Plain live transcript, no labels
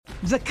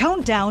The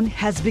countdown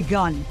has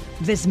begun.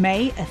 This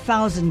May,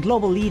 1,000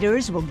 global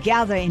leaders will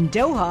gather in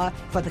Doha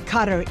for the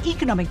Qatar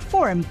Economic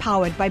Forum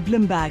powered by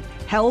Bloomberg,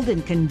 held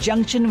in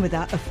conjunction with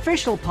our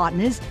official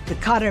partners, the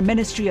Qatar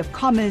Ministry of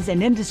Commerce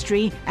and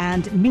Industry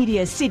and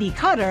Media City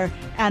Qatar,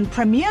 and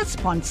premier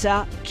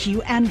sponsor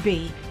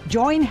QNB.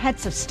 Join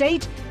heads of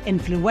state,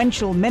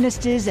 influential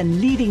ministers,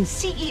 and leading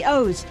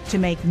CEOs to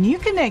make new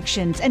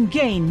connections and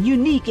gain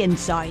unique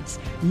insights.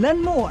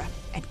 Learn more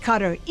at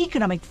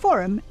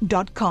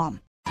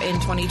QatarEconomicForum.com. In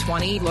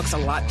 2020 looks a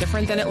lot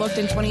different than it looked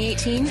in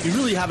 2018. We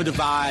really have a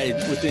divide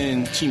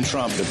within Team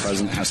Trump. The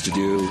president has to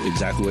do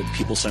exactly what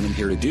people sent him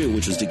here to do,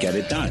 which is to get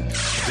it done.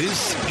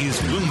 This is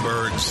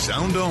Bloomberg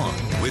Sound On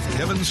with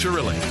Kevin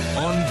Cirilli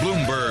on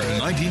Bloomberg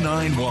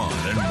 99.1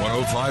 and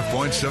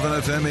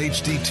 105.7 FM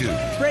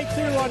HD2.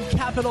 Breakthrough on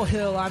Capitol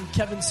Hill. I'm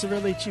Kevin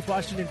Cirilli, Chief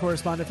Washington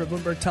Correspondent for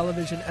Bloomberg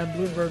Television and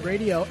Bloomberg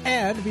Radio.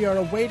 And we are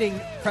awaiting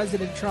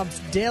President Trump's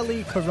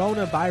daily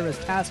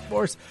coronavirus task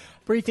force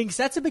briefing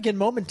set to begin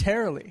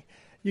momentarily.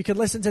 You can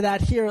listen to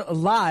that here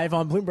live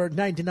on Bloomberg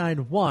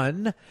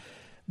 99.1.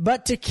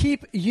 But to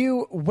keep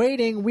you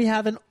waiting, we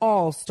have an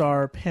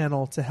all-star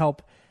panel to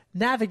help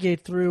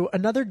navigate through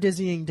another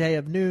dizzying day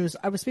of news.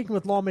 I was speaking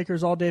with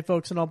lawmakers all day,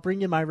 folks, and I'll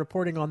bring you my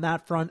reporting on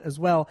that front as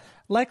well.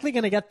 Likely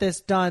going to get this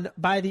done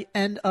by the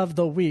end of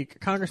the week.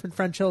 Congressman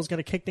French Hill is going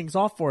to kick things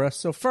off for us.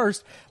 So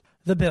first,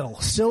 the bill.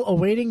 Still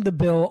awaiting the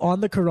bill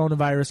on the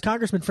coronavirus.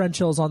 Congressman French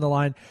Hill is on the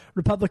line,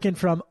 Republican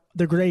from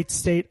the great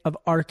state of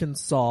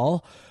Arkansas.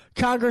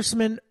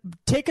 Congressman,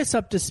 take us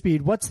up to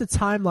speed. What's the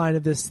timeline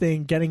of this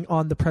thing getting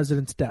on the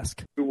president's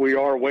desk? We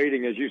are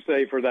waiting, as you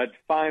say, for that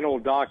final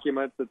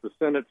document that the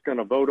Senate's going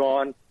to vote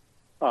on.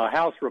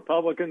 House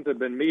Republicans have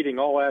been meeting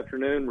all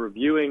afternoon,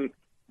 reviewing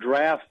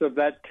drafts of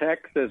that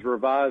text as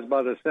revised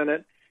by the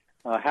Senate.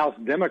 House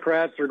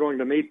Democrats are going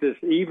to meet this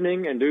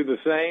evening and do the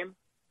same.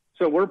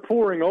 So we're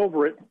pouring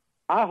over it.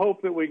 I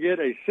hope that we get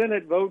a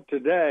Senate vote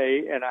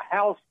today and a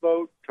House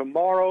vote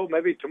tomorrow,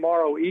 maybe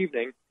tomorrow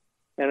evening.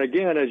 And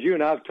again, as you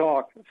and I have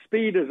talked,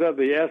 speed is of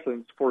the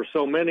essence for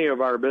so many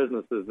of our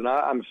businesses. And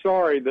I'm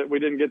sorry that we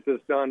didn't get this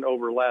done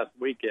over last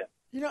weekend.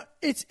 You know,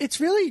 it's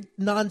really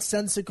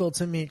nonsensical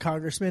to me,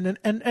 Congressman,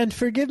 and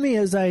forgive me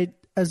as I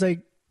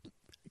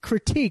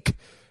critique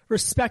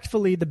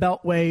respectfully the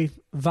Beltway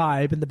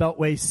vibe and the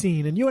Beltway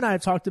scene. And you and I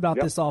have talked about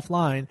this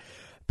offline,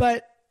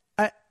 but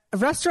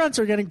restaurants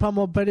are getting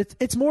pummeled, but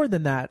it's more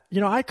than that. You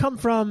know, I come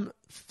from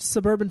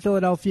suburban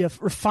Philadelphia.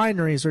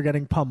 Refineries are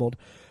getting pummeled.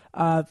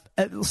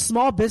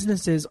 Small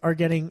businesses are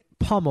getting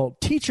pummeled.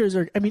 Teachers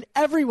are. I mean,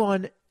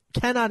 everyone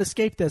cannot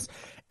escape this.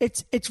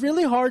 It's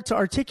really hard to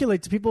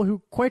articulate to people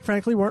who, quite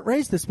frankly, weren't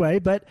raised this way.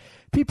 But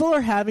people are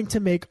having to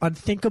make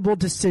unthinkable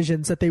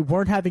decisions that they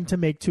weren't having to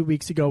make 2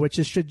 weeks ago, which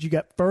is, should you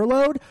get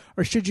furloughed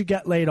or should you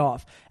get laid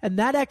off? And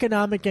that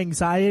economic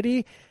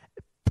anxiety,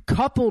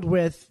 coupled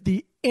with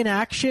the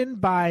inaction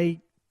by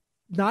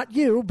not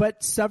you,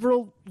 but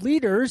several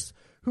leaders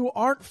who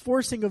aren't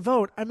forcing a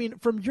vote. I mean,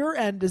 from your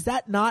end, is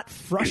that not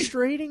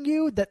frustrating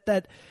you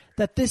that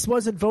this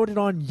wasn't voted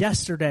on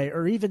yesterday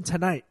or even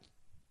tonight?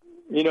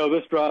 You know,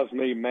 this drives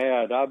me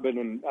mad. I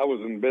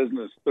was in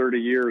business 30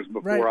 years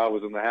before I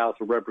was in the House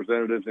of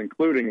Representatives,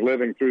 including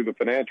living through the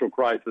financial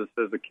crisis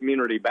as a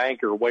community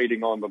banker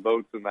waiting on the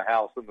votes in the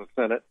House and the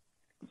Senate.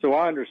 So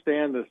I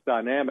understand this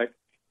dynamic,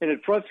 and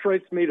it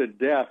frustrates me to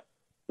death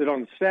that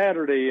on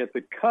Saturday, at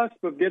the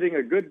cusp of getting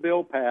a good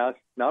bill passed,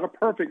 not a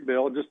perfect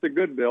bill, just a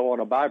good bill on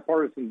a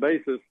bipartisan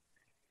basis,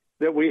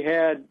 that we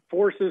had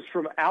forces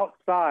from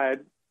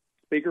outside,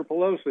 Speaker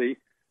Pelosi,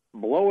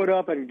 blow it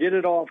up and get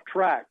it off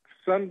track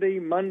Sunday,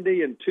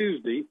 Monday, and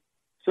Tuesday.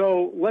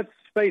 So let's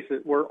face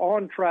it, we're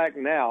on track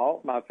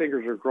now. My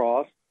fingers are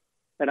crossed.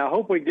 And I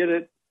hope we get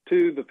it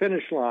to the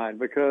finish line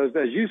because,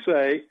 as you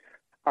say,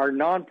 our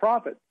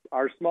nonprofits,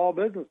 our small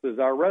businesses,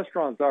 our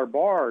restaurants, our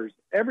bars,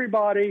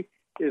 everybody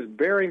is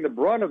bearing the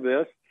brunt of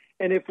this.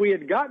 And if we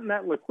had gotten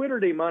that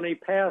liquidity money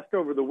passed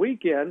over the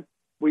weekend,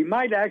 we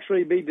might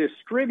actually be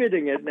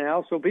distributing it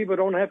now so people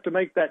don't have to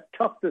make that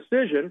tough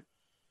decision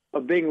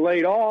of being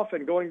laid off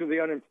and going to the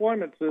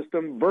unemployment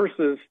system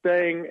versus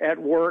staying at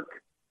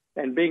work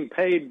and being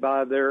paid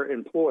by their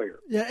employer.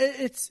 Yeah,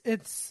 it's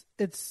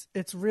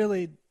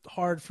really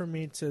hard for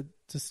me to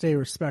stay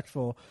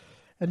respectful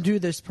and do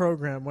this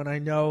program when I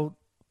know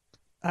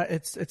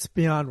it's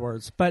beyond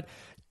words. But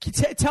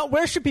tell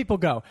where should people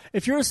go?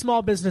 If you're a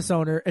small business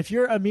owner, if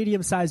you're a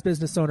medium-sized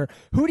business owner,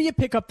 who do you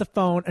pick up the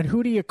phone and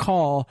who do you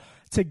call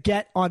to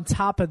get on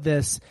top of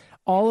this?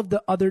 All of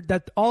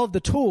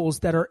the tools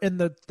that are in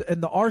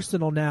the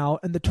arsenal now,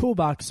 in the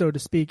toolbox, so to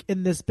speak,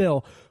 in this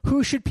bill.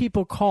 Who should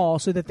people call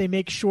so that they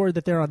make sure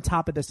that they're on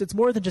top of this? It's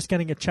more than just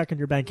getting a check in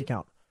your bank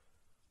account.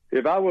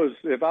 If I was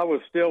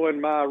still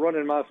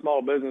running my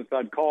small business,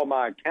 I'd call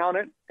my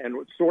accountant and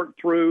would sort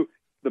through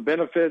the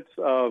benefits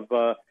of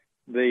the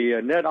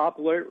net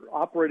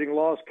operating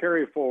loss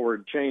carry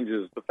forward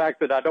changes, the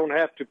fact that I don't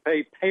have to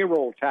pay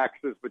payroll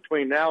taxes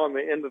between now and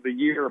the end of the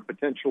year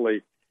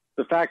potentially.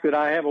 The fact that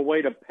I have a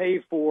way to pay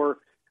for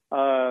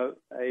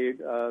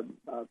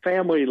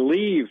family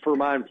leave for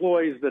my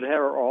employees that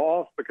are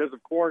off because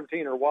of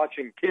quarantine or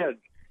watching kids.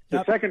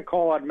 The second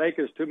call I'd make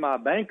is to my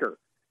banker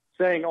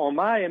saying, on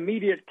my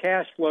immediate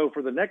cash flow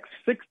for the next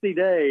 60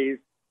 days,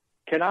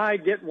 can I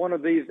get one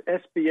of these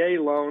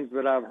SBA loans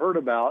that I've heard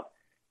about?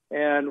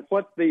 And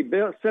what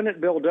the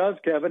Senate bill does,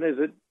 Kevin, is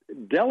it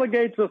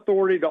delegates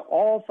authority to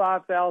all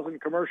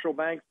 5,000 commercial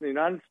banks in the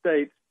United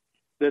States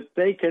that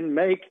they can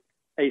make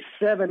a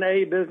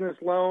 7A business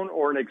loan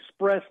or an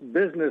express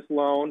business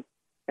loan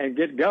and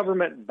get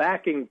government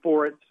backing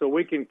for it so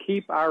we can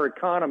keep our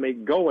economy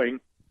going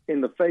in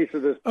the face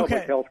of this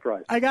public health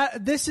crisis.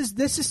 This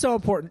is so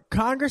important.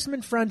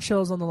 Congressman French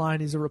Hill's on the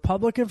line. He's a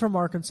Republican from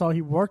Arkansas.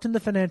 He worked in the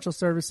financial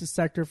services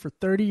sector for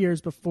 30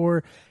 years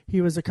before he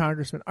was a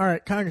congressman. All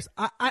right, Congress,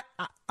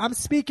 I'm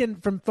speaking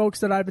from folks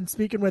that I've been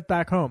speaking with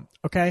back home,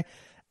 okay?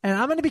 And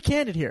I'm going to be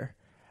candid here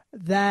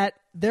that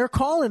they're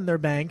calling their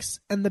banks,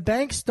 and the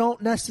banks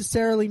don't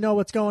necessarily know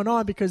what's going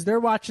on because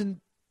they're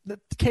watching the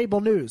cable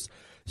news.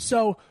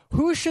 So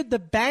who should the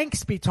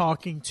banks be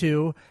talking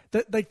to,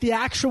 the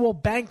actual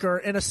banker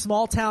in a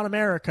small town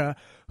America?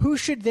 Who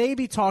should they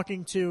be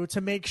talking to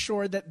make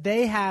sure that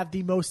they have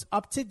the most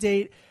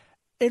up-to-date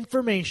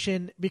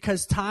information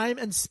because time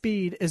and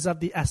speed is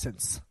of the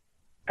essence?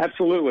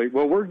 Absolutely.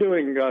 Well, we're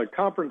doing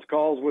conference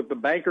calls with the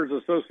Bankers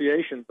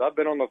Associations. I've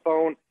been on the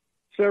phone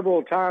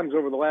several times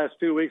over the last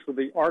 2 weeks with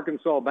the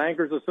Arkansas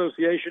Bankers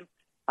Association.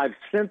 I've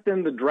sent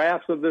them the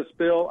drafts of this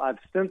bill. I've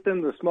sent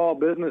them the small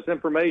business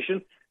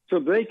information so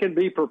they can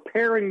be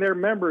preparing their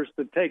members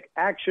to take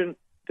action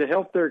to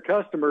help their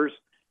customers.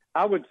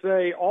 I would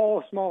say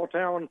all small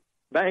town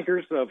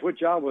bankers, of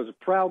which I was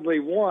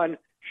proudly one,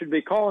 should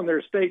be calling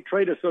their state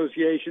trade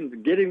associations,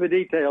 getting the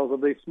details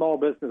of these small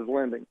business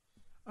lending.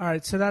 All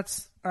right, so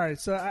that's all right.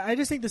 So I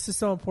just think this is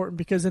so important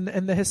because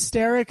in the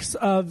hysterics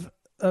of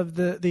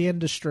the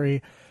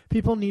industry,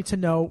 people need to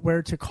know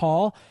where to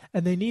call,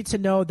 and they need to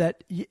know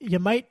that you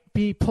might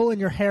be pulling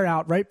your hair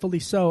out, rightfully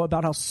so,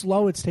 about how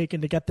slow it's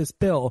taken to get this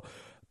bill.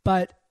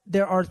 But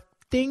there are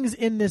things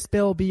in this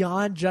bill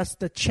beyond just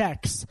the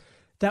checks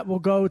that will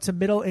go to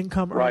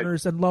middle-income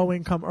earners and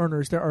low-income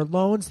earners. There are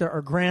loans, there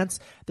are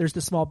grants, there's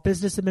the Small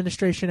Business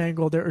Administration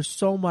angle. There is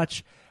so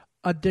much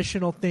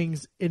additional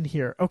things in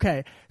here.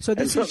 Okay, so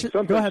this is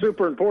something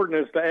super important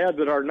is to add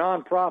that our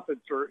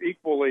nonprofits are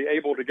equally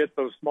able to get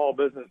those small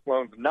business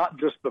loans, not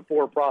just the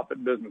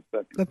for-profit business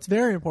sector. That's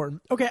very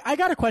important. Okay, I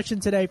got a question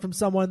today from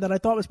someone that I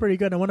thought was pretty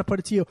good. I want to put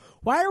it to you.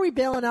 Why are we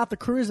bailing out the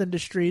cruise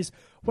industries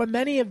when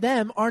many of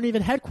them aren't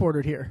even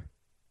headquartered here?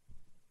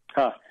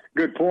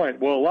 Good point.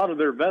 Well, a lot of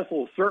their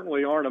vessels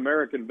certainly aren't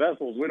American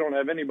vessels. We don't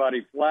have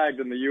anybody flagged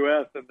in the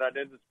U.S. in that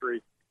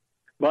industry.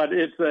 But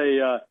it's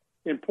a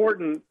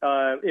important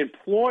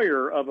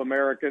employer of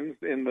Americans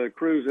in the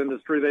cruise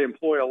industry. They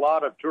employ a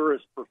lot of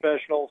tourist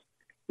professionals.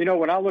 You know,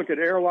 when I look at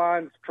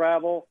airlines,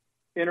 travel,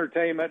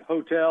 entertainment,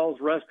 hotels,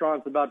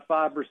 restaurants, about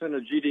 5%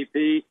 of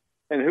GDP,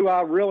 and who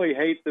I really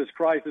hate this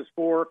crisis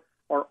for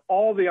are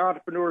all the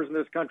entrepreneurs in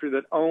this country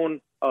that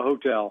own a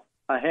hotel,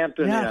 a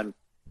Hampton Inn.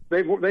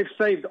 They've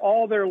saved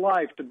all their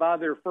life to buy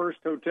their first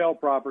hotel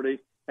property,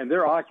 and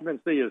their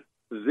occupancy is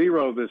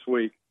zero this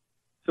week.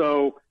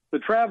 So the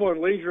travel and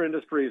leisure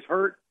industry is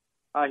hurt.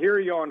 I hear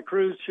you on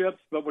cruise ships,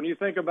 but when you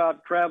think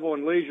about travel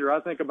and leisure, I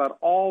think about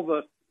all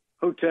the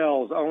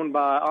hotels owned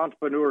by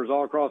entrepreneurs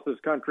all across this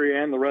country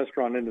and the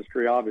restaurant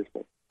industry,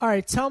 obviously. All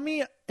right, tell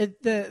me,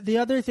 the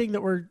other thing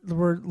that we're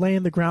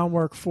laying the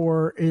groundwork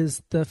for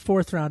is the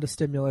fourth round of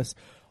stimulus.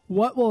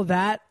 What will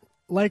that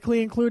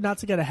likely include? Not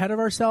to get ahead of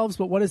ourselves,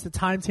 but what is the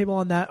timetable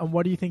on that, and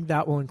what do you think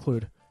that will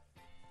include?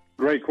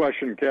 Great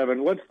question,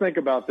 Kevin. Let's think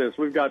about this.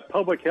 We've got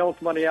public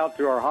health money out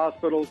to our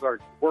hospitals, our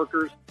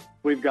workers.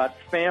 We've got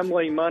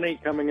family money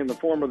coming in the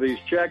form of these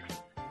checks,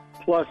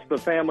 plus the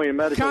family and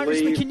medical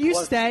Congressman, leave. can you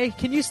stay?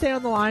 Can you stay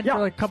on the line for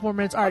like a couple more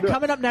minutes? All right,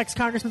 coming up next,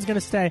 Congressman's going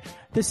to stay.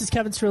 This is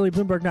Kevin Cirilli,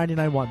 Bloomberg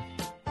 99.1.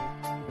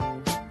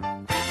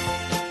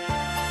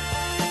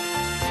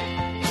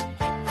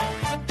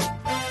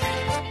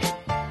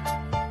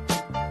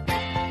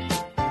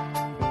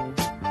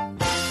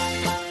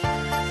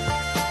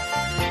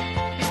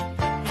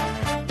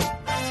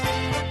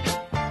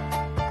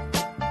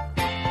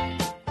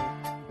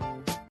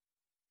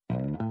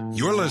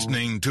 You're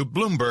listening to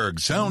Bloomberg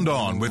Sound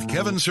On with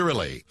Kevin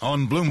Cirilli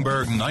on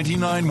Bloomberg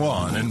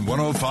 99.1 and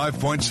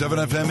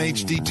 105.7 FM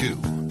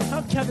HD2.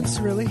 I'm Kevin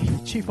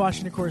Cirilli, Chief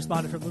Washington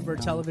Correspondent for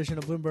Bloomberg Television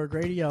and Bloomberg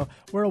Radio.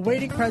 We're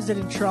awaiting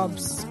President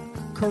Trump's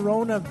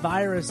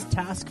coronavirus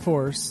task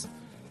force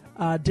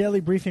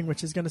daily briefing,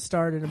 which is going to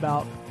start in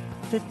about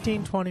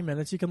 15-20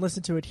 minutes. You can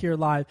listen to it here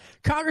live.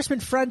 Congressman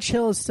French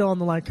Hill is still on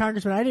the line.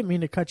 Congressman, I didn't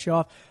mean to cut you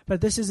off,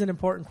 but this is an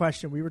important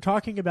question. We were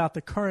talking about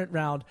the current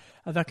round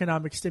of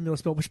economic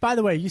stimulus bill, which, by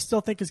the way, you still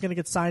think is going to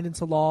get signed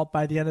into law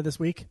by the end of this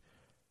week?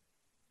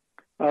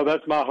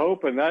 That's my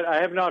hope, and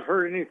I have not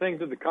heard anything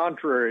to the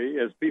contrary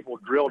as people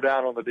drill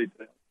down on the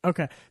details.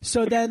 Okay,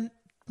 so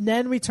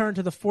then we turn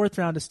to the fourth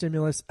round of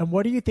stimulus, and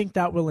what do you think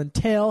that will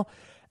entail,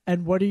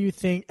 and what do you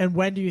think, and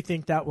when do you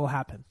think that will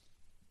happen?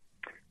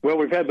 Well,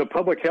 we've had the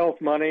public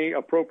health money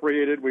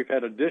appropriated. We've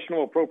had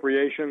additional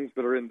appropriations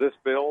that are in this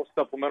bill,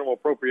 supplemental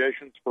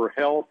appropriations for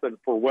health and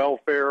for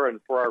welfare and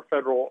for our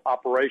federal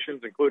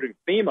operations, including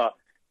FEMA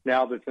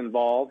now that's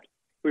involved.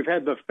 We've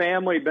had the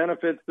family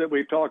benefits that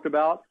we've talked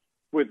about.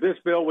 With this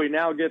bill, we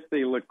now get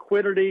the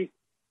liquidity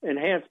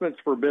enhancements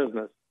for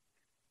business.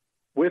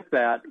 With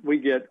that, we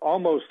get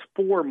almost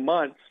 4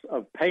 months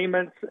of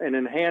payments and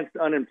enhanced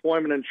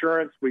unemployment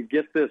insurance. We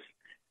get this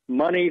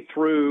money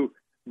through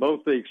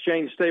both the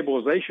Exchange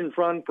Stabilization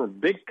Fund for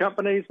big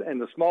companies and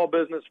the small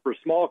business for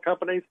small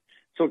companies.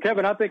 So,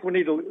 Kevin, I think we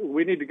need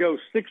to go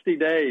 60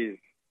 days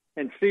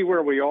and see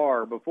where we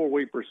are before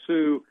we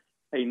pursue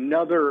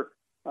another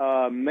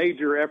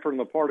major effort on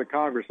the part of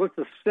Congress. Let's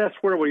assess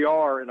where we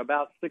are in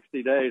about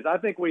 60 days. I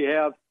think we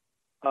have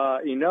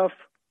enough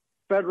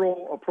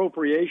federal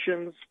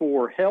appropriations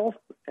for health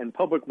and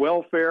public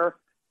welfare,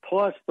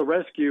 plus the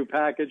rescue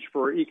package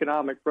for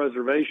economic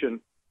preservation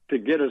to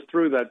get us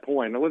through that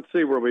point. Now, let's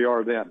see where we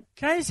are then.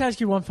 Can I just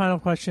ask you one final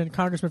question?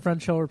 Congressman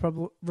French Hill,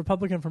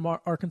 Republican from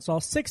Arkansas,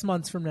 6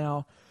 months from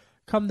now,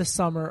 come the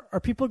summer,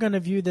 are people going to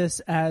view this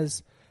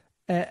as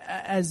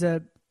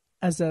a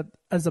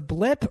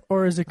blip,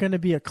 or is it going to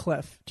be a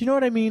cliff? Do you know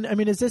what I mean? I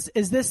mean, is this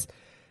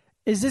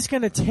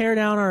going to tear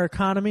down our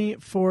economy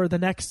for the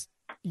next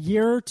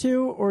year or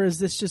two, or is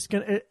this just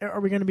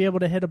are we going to be able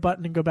to hit a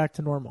button and go back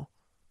to normal?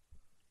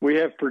 We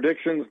have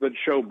predictions that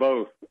show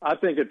both. I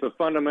think it's a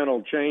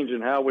fundamental change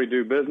in how we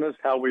do business,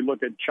 how we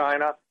look at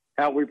China,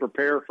 how we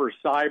prepare for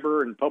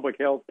cyber and public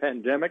health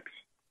pandemics.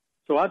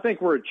 So I think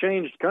we're a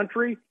changed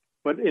country,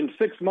 but in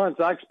 6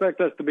 months, I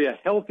expect us to be a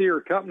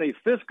healthier company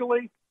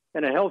fiscally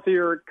and a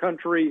healthier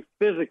country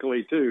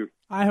physically too.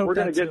 I hope we're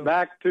going to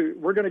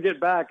get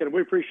back, and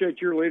we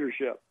appreciate your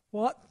leadership.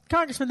 Well,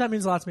 Congressman, that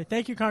means a lot to me.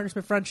 Thank you,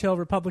 Congressman French Hill,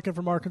 Republican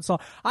from Arkansas.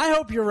 I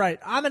hope you're right.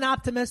 I'm an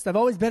optimist. I've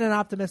always been an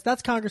optimist.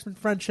 That's Congressman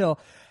French Hill.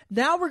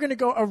 Now we're going to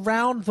go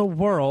around the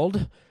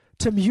world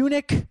to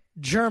Munich,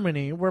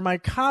 Germany, where my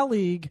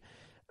colleague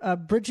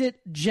Bridget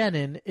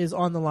Jenin is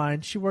on the line.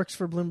 She works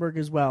for Bloomberg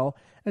as well,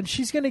 and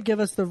she's going to give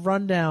us the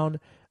rundown.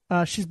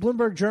 She's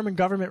Bloomberg German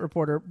government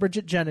reporter,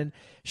 Bridget Jenin.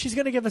 She's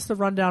going to give us the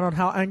rundown on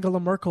how Angela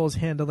Merkel is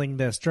handling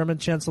this, German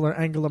Chancellor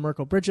Angela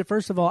Merkel. Bridget,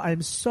 first of all,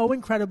 I'm so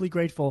incredibly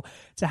grateful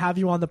to have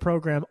you on the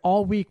program.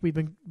 All week we've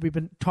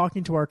been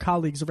talking to our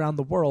colleagues around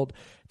the world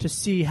to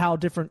see how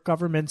different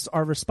governments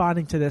are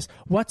responding to this.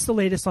 What's the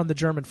latest on the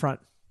German front?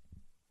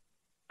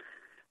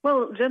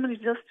 Well, Germany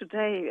just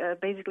today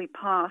basically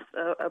passed,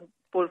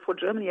 for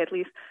Germany at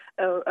least,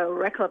 a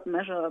record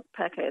measure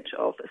package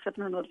of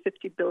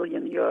 750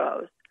 billion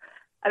euros.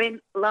 I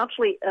mean,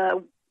 largely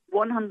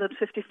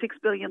 156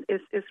 billion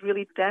is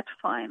really debt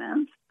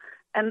finance.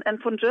 And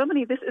for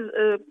Germany, this is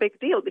a big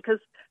deal because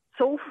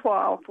so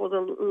far for the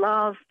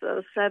last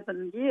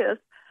 7 years,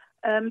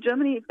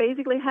 Germany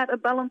basically had a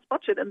balanced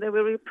budget, and they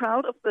were really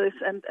proud of this.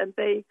 And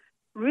they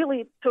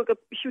really took a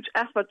huge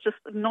effort just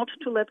not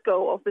to let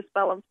go of this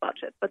balanced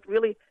budget. But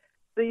really,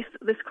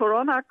 this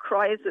corona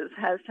crisis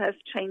has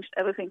changed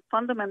everything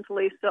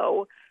fundamentally.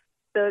 So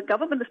the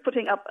government is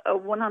putting up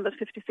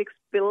 156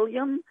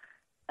 billion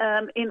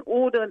in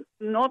order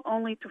not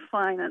only to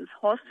finance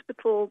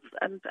hospitals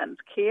and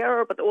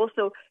care, but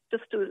also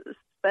just to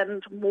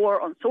spend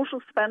more on social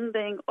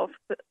spending, of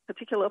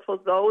particular for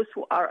those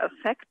who are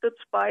affected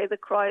by the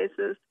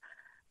crisis,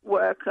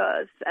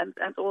 workers and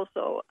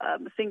also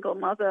single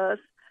mothers.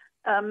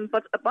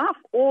 But above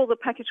all, the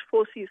package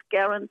foresees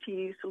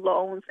guarantees,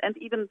 loans, and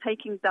even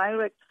taking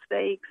direct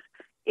stakes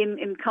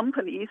in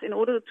companies in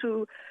order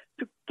to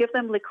give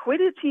them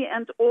liquidity,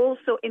 and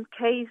also in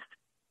case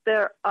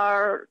there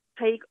are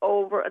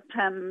takeover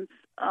attempts,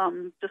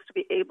 just to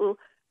be able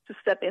to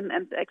step in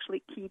and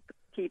actually keep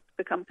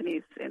the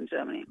companies in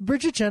Germany.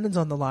 Bridget Jenin's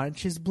on the line.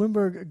 She's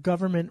Bloomberg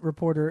government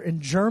reporter in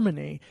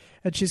Germany,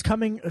 and she's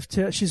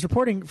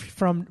reporting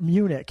from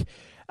Munich.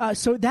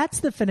 So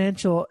that's the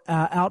financial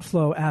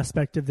outflow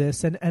aspect of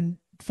this. And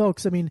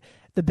folks, I mean,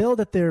 the bill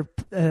that they're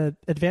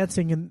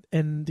advancing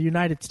in the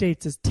United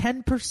States is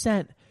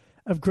 10%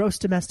 of gross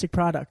domestic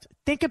product.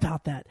 Think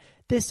about that.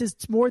 This is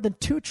more than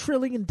 $2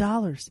 trillion.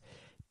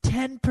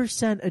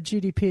 10% of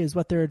GDP is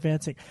what they're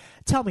advancing.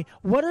 Tell me,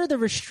 what are the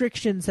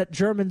restrictions that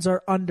Germans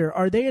are under?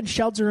 Are they in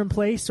shelter in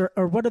place,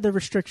 or what are the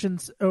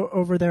restrictions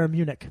over there in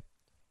Munich?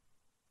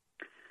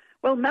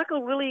 Well,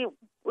 Merkel really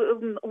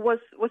was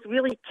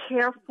really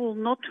careful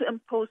not to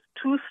impose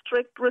too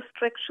strict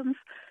restrictions.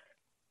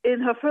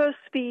 In her first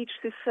speech,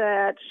 she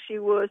said she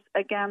was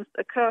against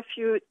a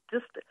curfew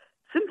just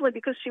simply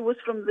because she was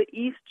from the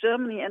East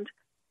Germany and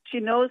she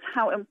knows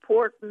how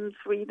important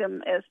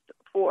freedom is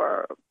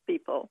for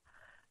people.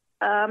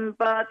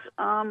 But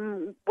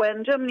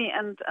when Germany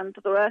and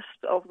the rest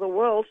of the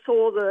world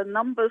saw the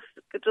numbers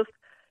just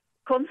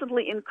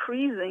constantly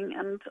increasing,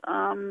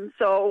 and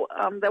so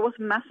there was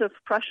massive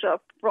pressure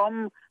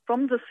from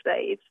the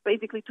states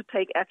basically to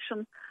take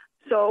action.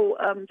 So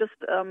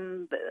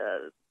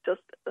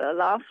just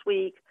last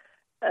week,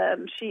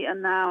 she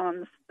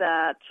announced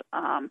that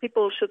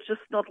people should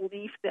just not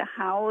leave their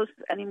house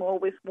anymore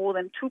with more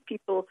than 2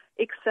 people,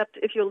 except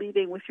if you're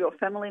leaving with your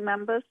family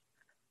members.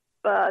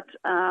 But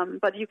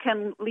you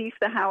can leave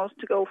the house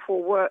to go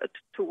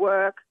to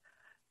work,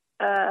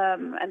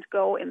 and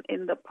go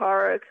in the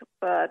park.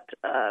 But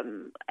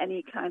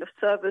any kind of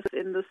service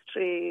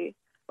industry,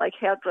 like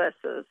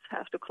hairdressers,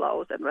 have to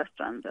close, and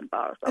restaurants and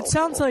bars. That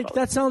sounds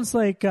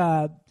like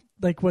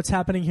what's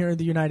happening here in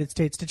the United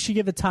States. Did she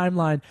give a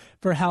timeline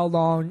for how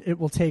long it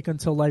will take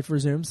until life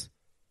resumes?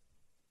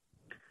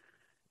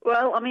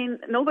 Well, I mean,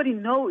 nobody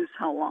knows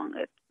how long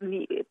it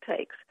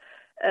takes.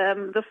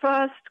 The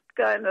first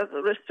kind of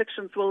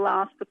restrictions will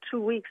last for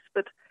 2 weeks,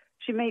 but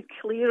she made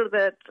clear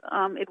that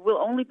it will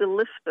only be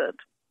lifted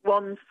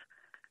once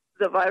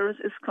the virus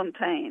is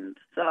contained.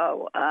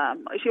 So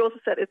she also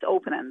said it's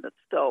open-ended.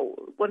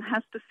 So one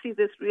has to see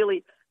this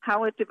really,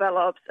 how it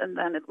develops, and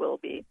then it will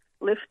be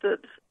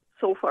lifted.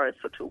 So far, it's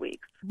for 2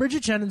 weeks.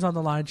 Bridget Jennings on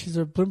the line. She's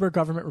a Bloomberg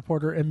government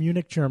reporter in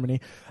Munich, Germany.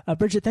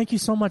 Bridget, thank you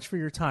so much for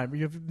your time.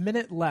 You have a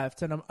minute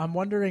left, and I'm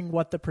wondering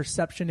what the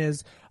perception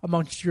is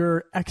amongst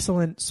your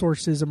excellent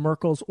sources in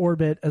Merkel's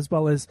orbit, as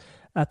well as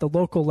at the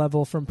local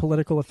level from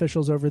political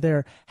officials over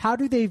there. How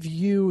do they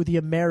view the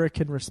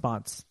American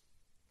response?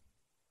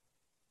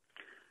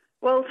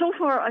 Well, so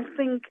far, I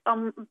think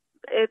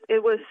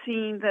it was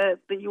seen that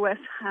the U.S.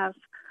 has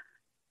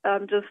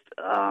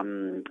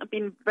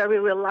been very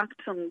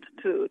reluctant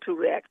to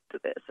react to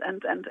this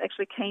and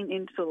actually came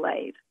in too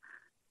late.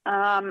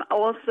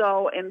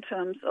 Also, in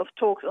terms of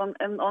talks on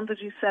the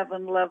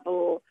G7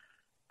 level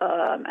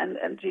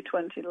and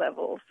G20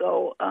 level.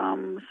 So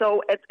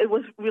it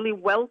was really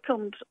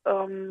welcomed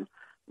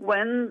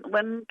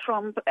when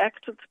Trump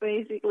acted,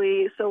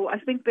 basically. So I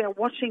think they're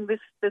watching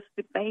this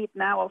debate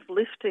now of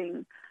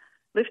lifting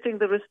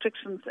the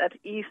restrictions at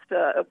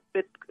Easter a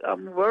bit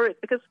worried,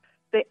 because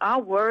they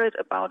are worried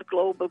about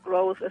global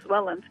growth as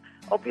well. And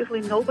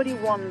obviously nobody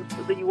wants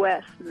the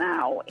U.S.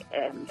 now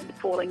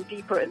falling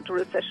deeper into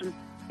recession.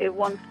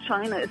 Once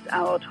China is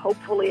out,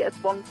 hopefully at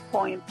one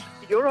point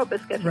Europe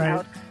is getting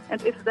out.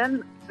 And if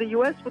then the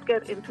U.S. would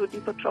get into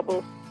deeper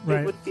trouble,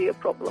 it would be a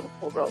problem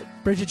for growth.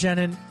 Bridget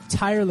Jennings,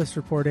 tireless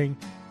reporting.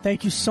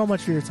 Thank you so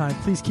much for your time.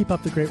 Please keep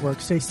up the great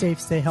work. Stay safe,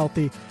 stay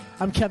healthy.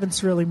 I'm Kevin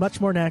Cirilli.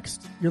 Much more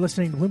next. You're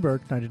listening to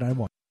Bloomberg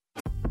 99.1.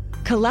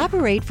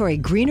 Collaborate for a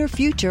greener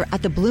future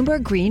at the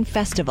Bloomberg Green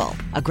Festival,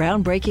 a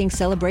groundbreaking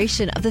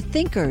celebration of the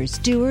thinkers,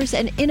 doers,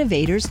 and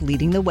innovators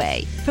leading the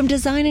way. From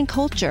design and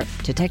culture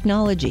to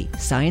technology,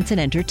 science, and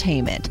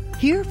entertainment.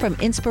 Hear from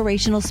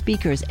inspirational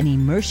speakers and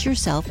immerse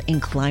yourself in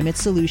climate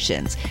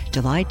solutions.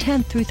 July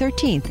 10th through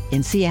 13th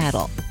in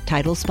Seattle.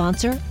 Title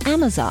sponsor,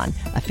 Amazon.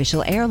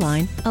 Official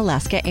airline,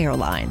 Alaska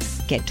Airlines.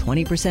 Get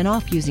 20%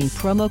 off using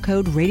promo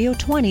code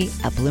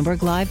Radio20 at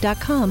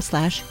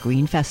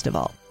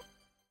BloombergLive.com/greenfestival.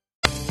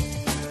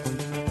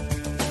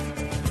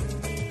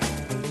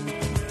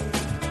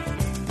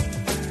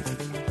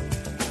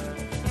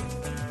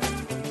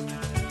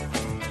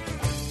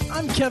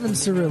 Kevin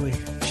Cirilli,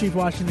 Chief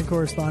Washington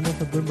Correspondent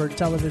for Bloomberg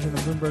Television and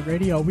Bloomberg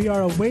Radio. We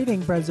are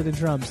awaiting President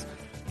Trump's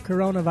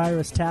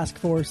Coronavirus Task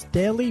Force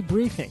daily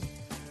briefing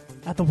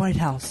at the White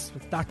House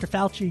with Dr.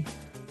 Fauci,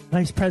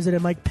 Vice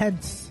President Mike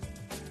Pence.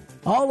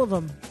 All of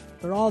them,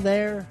 they're all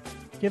there,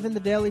 giving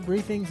the daily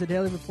briefings, the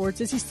daily reports.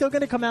 Is he still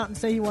going to come out and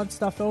say he wants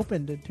stuff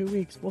opened in 2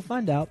 weeks? We'll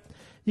find out.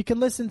 You can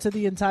listen to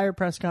the entire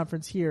press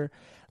conference here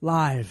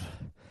live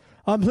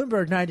on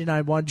Bloomberg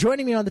 99.1.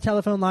 Joining me on the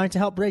telephone line to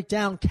help break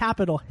down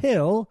Capitol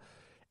Hill,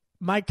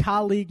 my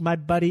colleague, my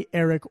buddy,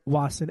 Eric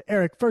Wasson.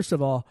 Eric, first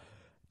of all,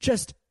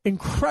 just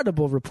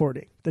incredible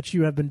reporting that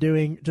you have been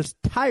doing just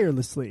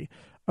tirelessly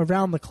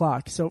around the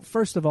clock. So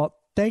first of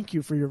all, thank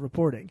you for your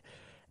reporting.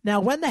 Now,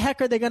 when the heck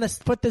are they going to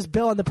put this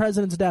bill on the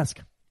president's desk?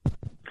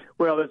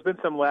 Well, there's been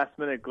some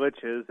last-minute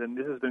glitches, and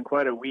this has been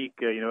quite a week.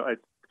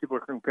 People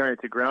are comparing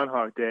it to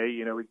Groundhog Day.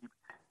 We keep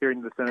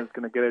hearing the Senate's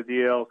going to get a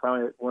deal.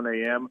 Finally, at 1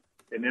 a.m.,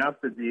 they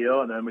announced the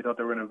deal, and then we thought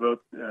they were going to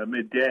vote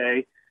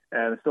midday.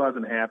 And it still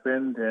hasn't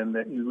happened, and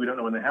we don't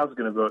know when the House is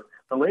going to vote.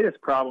 The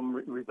latest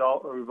problem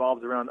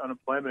revolves around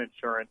unemployment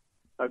insurance.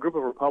 A group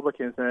of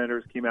Republican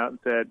senators came out and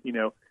said,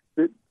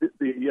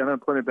 the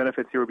unemployment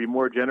benefits here would be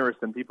more generous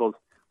than people's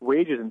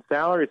wages and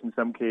salaries in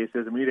some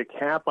cases, and we need a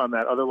cap on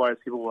that. Otherwise,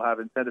 people will have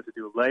incentive to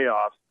do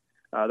layoffs.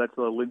 That's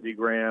Lindsey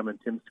Graham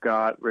and Tim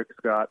Scott, Rick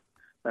Scott,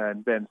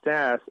 and Ben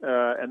Sass.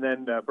 And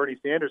then Bernie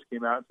Sanders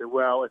came out and said,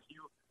 well, if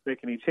you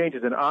make any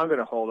changes, and I'm going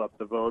to hold up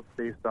the vote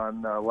based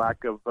on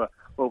lack of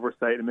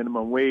oversight and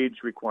minimum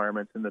wage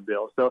requirements in the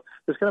bill. So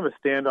there's kind of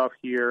a standoff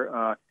here.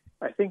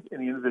 I think in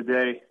the end of the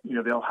day,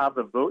 they'll have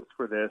the votes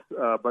for this,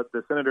 but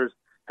the senators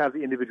have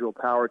the individual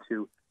power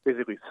to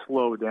basically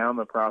slow down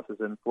the process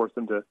and force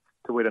them to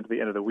wait until the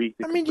end of the week.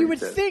 You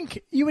would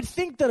think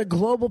that a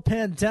global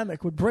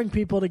pandemic would bring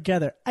people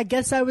together. I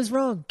guess I was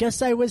wrong.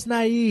 Guess I was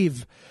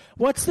naive.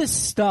 What's this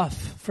stuff,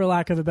 for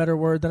lack of a better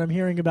word, that I'm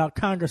hearing about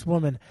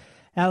Congresswoman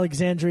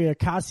Alexandria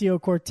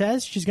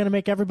Ocasio-Cortez? She's going to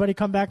make everybody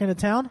come back into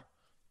town?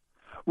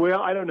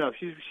 Well, I don't know.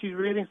 She's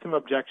raising some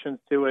objections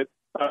to it.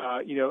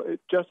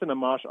 Justin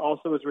Amash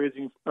also was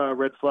raising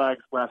red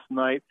flags last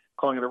night,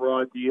 calling it a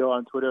raw deal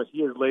on Twitter.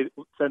 He has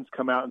since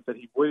come out and said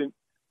he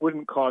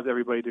wouldn't cause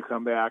everybody to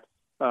come back.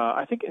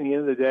 I think in the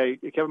end of the day,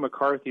 Kevin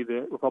McCarthy,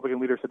 the Republican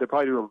leader, said they'll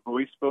probably do a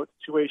voice vote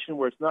situation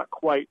where it's not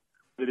quite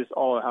they just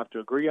all have to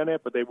agree on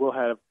it, but they will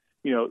have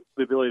the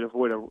ability to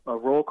avoid a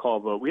roll call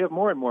vote. We have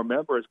more and more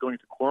members going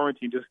to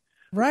quarantine. Just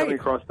coming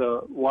across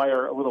the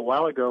wire a little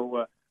while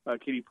ago,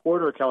 Katie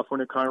Porter, a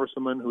California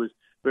congresswoman who is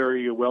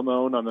very well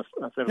known on the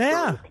Senate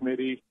Services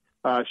Committee,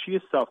 she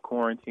is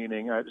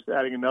self-quarantining. Just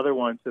adding another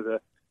one to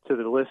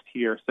the list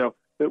here. So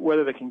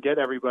whether they can get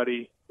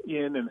everybody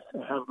in and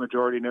have a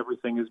majority and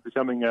everything is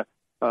becoming a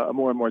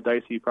more and more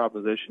dicey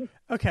proposition.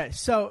 Okay,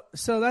 so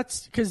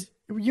that's because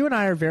you and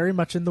I are very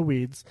much in the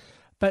weeds,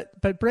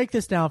 but break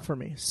this down for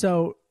me.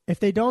 So if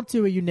they don't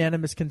do a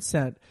unanimous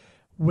consent,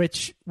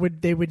 which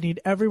they would need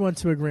everyone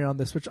to agree on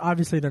this, which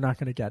obviously they're not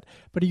going to get.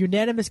 But a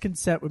unanimous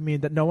consent would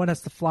mean that no one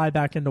has to fly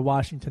back into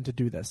Washington to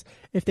do this.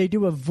 If they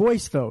do a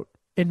voice vote,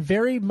 in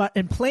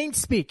plain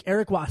speak,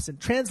 Eric Watson,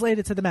 translate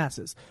it to the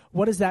masses,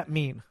 what does that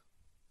mean?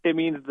 It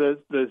means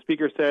the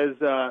speaker says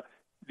the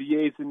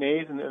yeas and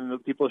nays, and the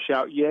people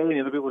shout yay, and the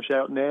other people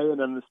shout nay, and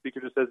then the speaker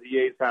just says the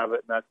yeas have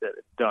it, and that's it.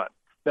 It's done.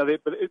 Now,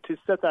 to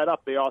set that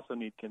up, they also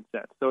need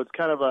consent. So it's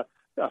kind of a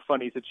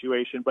funny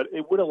situation, but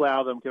it would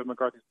allow them, Kevin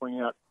McCarthy's pointing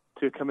out,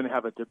 to come in and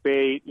have a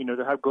debate,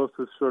 to go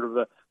through sort of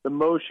the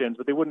motions,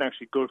 but they wouldn't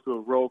actually go through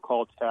a roll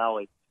call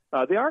tally.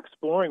 They are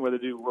exploring whether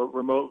to do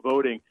remote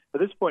voting. At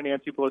this point,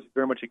 Nancy Pelosi is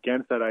very much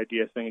against that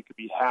idea, saying it could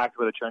be hacked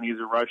by the Chinese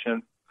or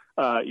Russians,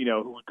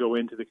 who would go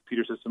into the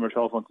computer system or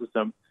telephone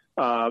system.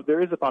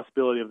 There is a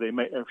possibility of they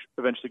might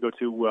eventually go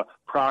to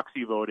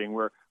proxy voting,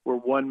 where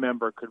one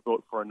member could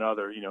vote for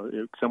another.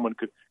 Someone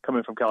could come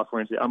in from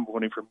California and say, I'm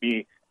voting for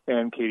me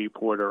and Katie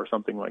Porter or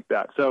something like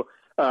that. So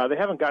they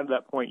haven't gotten to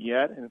that point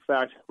yet. In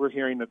fact, we're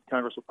hearing that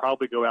Congress will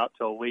probably go out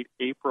till late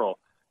April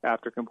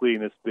after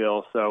completing this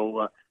bill.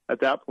 So at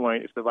that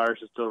point, if the virus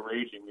is still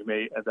raging, we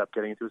may end up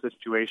getting into a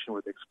situation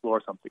where they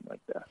explore something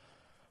like that.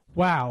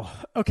 Wow.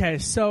 Okay,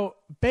 so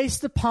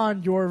based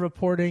upon your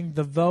reporting,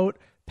 the vote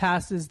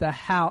passes the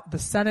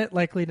Senate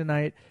likely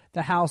tonight,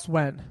 the House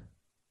when?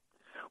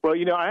 Well,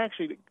 I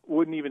actually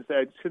wouldn't even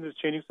say it's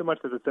changing so much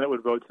that the Senate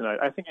would vote tonight.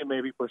 I think it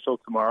may be pushed till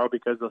tomorrow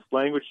because this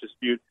language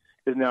dispute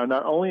is now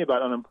not only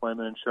about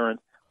unemployment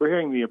insurance. We're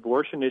hearing the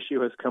abortion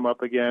issue has come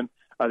up again.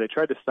 They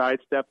tried to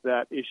sidestep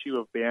that issue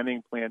of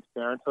banning Planned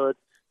Parenthood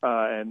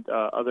and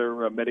other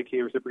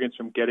Medicaid recipients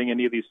from getting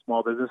any of these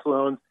small business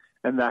loans,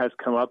 and that has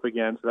come up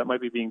again. So that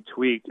might be being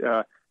tweaked.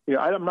 I'm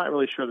not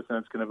really sure the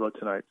Senate's going to vote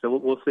tonight, so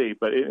we'll see.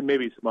 But it may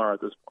be tomorrow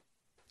at this point.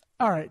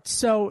 All right,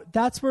 so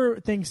that's where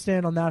things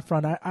stand on that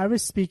front. I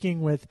was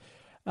speaking with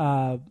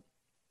Kevin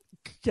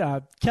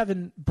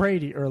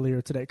Brady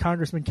earlier today,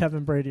 Congressman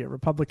Kevin Brady, a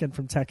Republican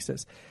from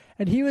Texas,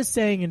 and he was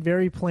saying in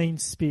very plain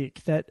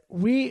speak that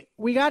we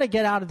got to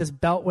get out of this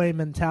Beltway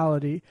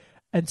mentality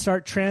and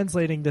start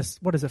translating this,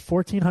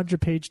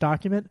 1,400-page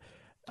document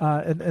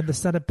in the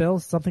Senate bill,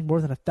 something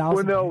more than 1,000.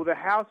 Well, no, the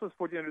House was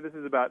 1,400. This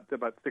is about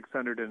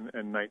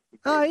 690.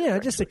 Oh,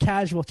 just a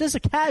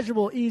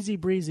casual, easy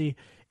breezy,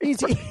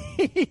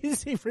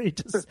 easy free,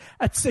 just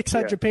at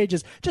 600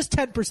 pages, just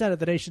 10% of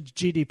the nation's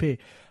GDP.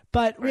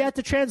 But we have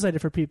to translate it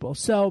for people.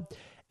 So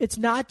it's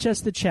not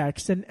just the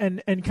checks.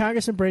 And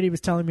Congressman Brady was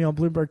telling me on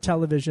Bloomberg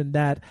Television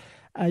that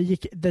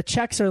the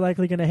checks are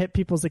likely going to hit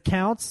people's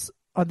accounts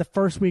on the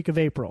first week of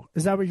April.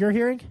 Is that what you're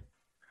hearing?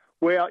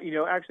 Well,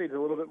 actually it's a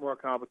little bit more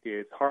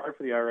complicated. It's hard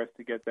for the IRS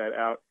to get that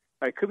out.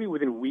 It could be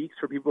within weeks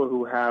for people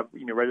who have,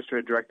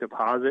 registered a direct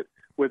deposit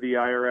with the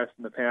IRS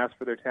in the past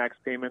for their tax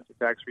payments and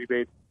tax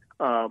rebates.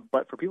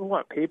 But for people who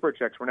want paper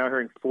checks, we're now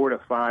hearing 4 to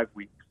 5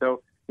 weeks.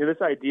 So,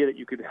 this idea that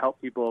you could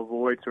help people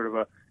avoid sort of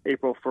a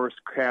April 1st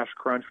cash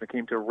crunch when it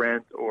came to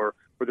rent or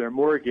for their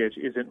mortgage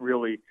isn't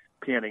really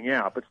panning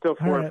out. But still,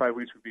 4 to 5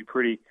 weeks would be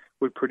pretty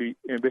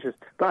ambitious.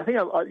 But I think,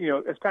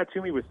 as Pat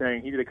Toomey was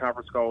saying, he did a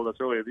conference call with us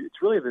earlier.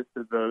 It's really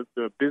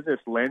the business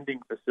lending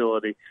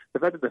facility. The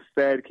fact that the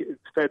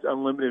Fed's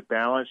unlimited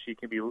balance sheet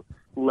can be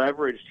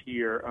leveraged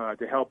here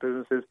to help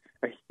businesses.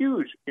 A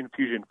huge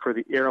infusion for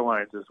the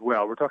airlines as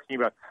well. We're talking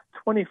about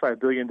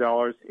 $25 billion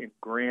in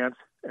grants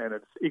and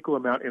an equal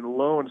amount in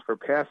loans for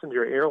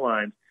passenger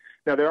airlines.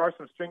 Now, there are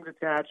some strings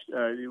attached.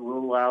 It will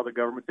allow the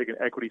government to take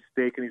an equity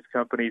stake in these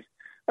companies.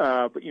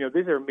 But,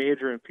 these are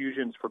major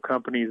infusions for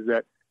companies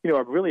that,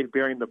 are really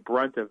bearing the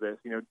brunt of this.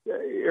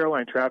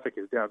 Airline traffic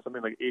is down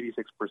something like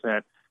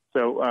 86%.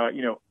 So,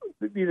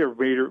 these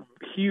are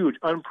huge,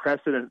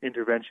 unprecedented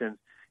interventions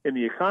in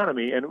the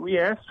economy. And we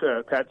asked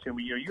Pat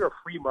Toomey, you're a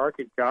free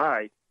market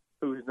guy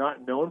who's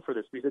not known for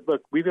this. We said,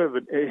 look, we have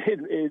an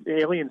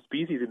alien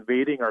species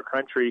invading our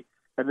country,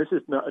 and this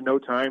is no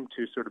time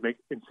to sort of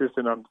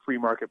insistent on free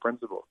market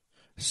principles.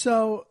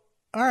 So,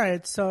 all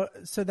right. So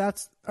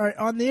that's all right.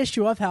 On the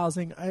issue of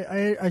housing,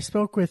 I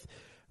spoke with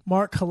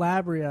Mark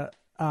Calabria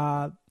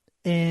on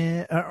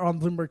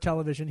Bloomberg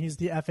Television. He's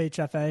the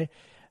FHFA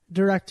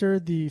director,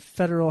 the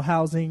Federal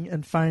Housing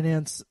and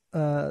Finance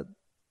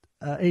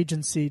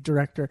Agency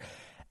director.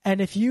 And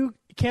if you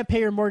can't pay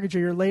your mortgage, or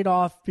you're laid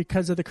off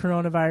because of the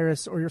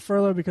coronavirus, or you're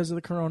furloughed because of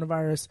the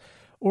coronavirus,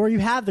 or you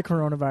have the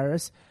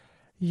coronavirus,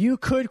 you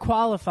could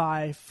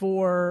qualify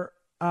for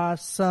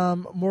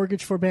some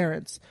mortgage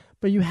forbearance.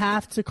 But you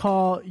have to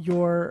call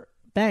your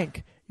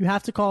bank. You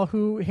have to call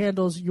who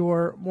handles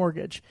your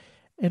mortgage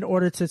in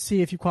order to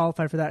see if you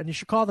qualify for that. And you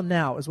should call them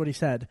now, is what he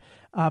said.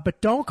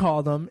 But don't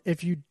call them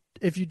if you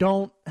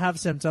don't have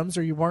symptoms,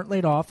 or you weren't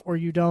laid off, or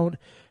you don't,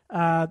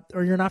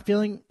 or you're not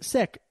feeling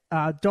sick.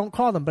 Don't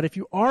call them. But if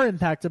you are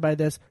impacted by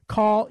this,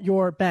 call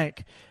your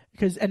bank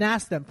and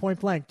ask them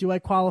point blank, do I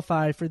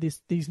qualify for these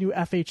new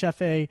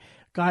FHFA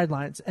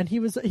guidelines? And he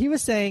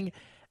was saying,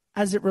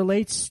 as it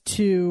relates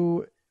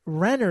to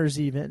renters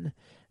even,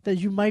 that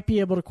you might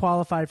be able to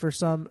qualify for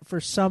some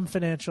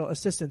financial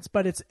assistance,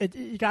 but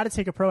you got to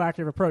take a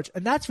proactive approach.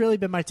 And that's really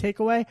been my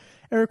takeaway.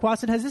 Eric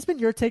Watson, has this been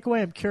your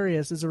takeaway? I'm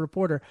curious as a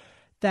reporter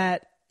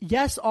that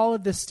yes, all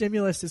of this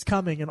stimulus is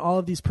coming and all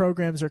of these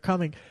programs are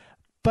coming,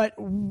 but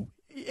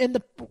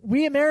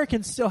we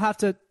Americans still have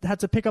to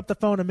pick up the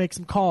phone and make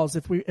some calls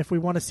if we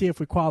want to see if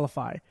we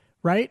qualify.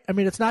 Right? I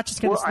mean, it's not just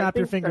going to snap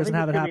your fingers and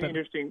have it happen.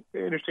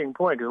 Interesting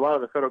point, because a lot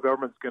of the federal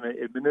government's going to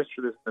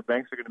administer this, and the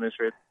banks are going to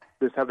administer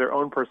this, have their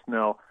own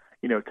personnel,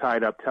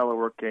 tied up,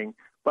 teleworking.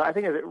 But I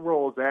think as it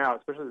rolls out,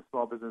 especially the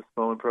small business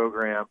phone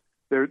program,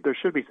 there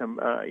should be some,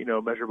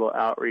 measurable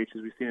outreach,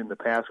 as we've seen in the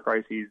past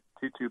crises,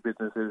 to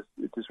businesses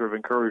to sort of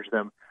encourage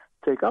them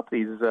to take up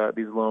these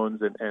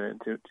loans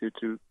and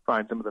to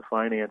find some of the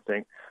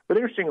financing. But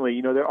interestingly,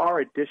 there are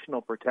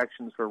additional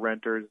protections for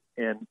renters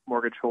and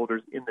mortgage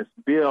holders in this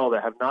bill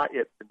that have not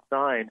yet been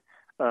signed.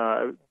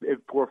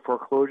 For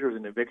foreclosures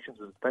and evictions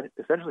would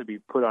essentially be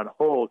put on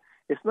hold.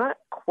 It's not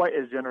quite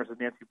as generous as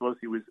Nancy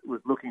Pelosi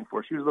was looking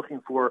for. She was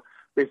looking for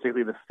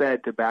basically the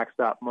Fed to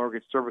backstop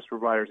mortgage service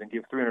providers and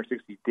give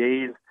 360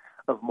 days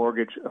of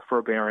mortgage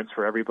forbearance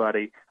for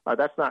everybody.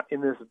 That's not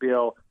in this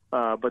bill,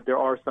 but there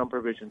are some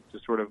provisions to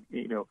sort of,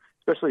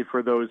 especially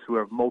for those who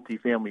have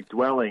multifamily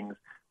dwellings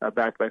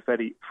backed by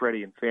Freddie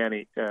and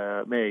Fannie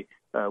Mae,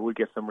 would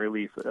get some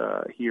relief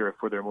here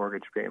for their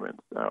mortgage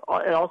payments.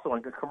 And also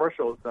on the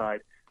commercial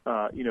side,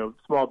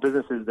 small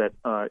businesses that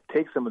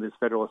take some of this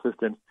federal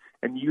assistance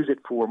and use it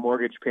for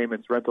mortgage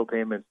payments, rental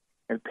payments,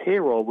 and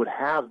payroll would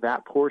have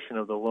that portion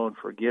of the loan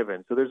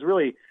forgiven. So there's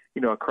really,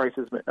 a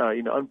crisis,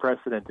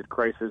 unprecedented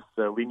crisis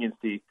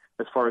leniency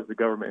as far as the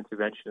government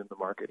intervention in the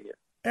market here.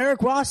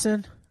 Eric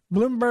Wasson,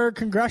 Bloomberg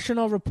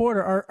congressional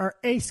reporter, our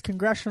ace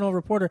congressional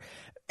reporter.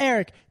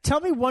 Eric, tell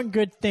me one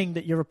good thing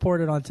that you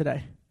reported on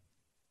today.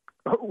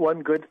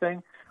 One good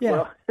thing? Yeah.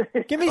 Well,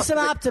 give me some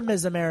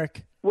optimism,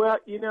 Eric. Well,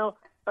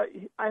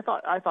 I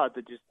thought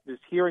that just this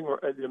hearing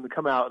them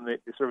come out and the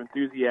sort of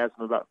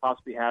enthusiasm about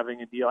possibly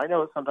having a deal. I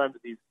know sometimes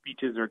these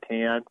speeches are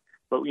canned,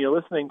 but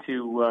listening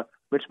to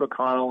Mitch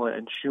McConnell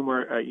and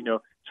Schumer,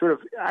 sort of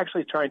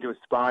actually trying to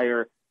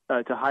aspire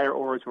to higher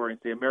oratory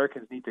and say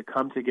Americans need to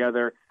come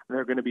together, and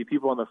there are going to be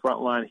people on the front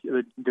line.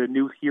 The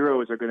new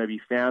heroes are going to be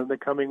found in the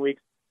coming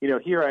weeks.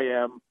 Here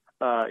I am,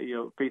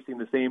 facing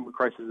the same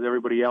crisis as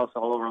everybody else,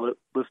 all of our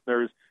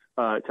listeners,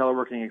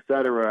 teleworking, et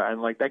cetera,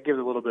 and that gives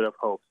a little bit of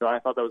hope. So I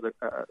thought that was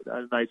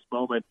a nice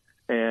moment,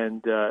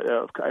 and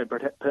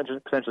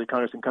potentially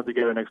Congress can come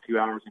together in the next few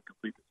hours and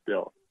complete this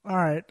bill. All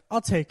right,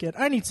 I'll take it.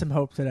 I need some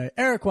hope today.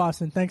 Eric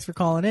Wasson, thanks for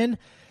calling in.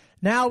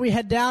 Now we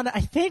head down to,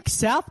 I think,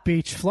 South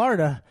Beach,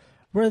 Florida,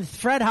 where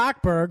Fred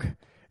Hochberg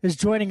is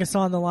joining us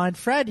on the line.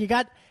 Fred, you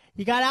got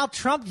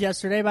out-Trumped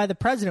yesterday by the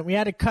president. We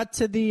had to cut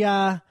to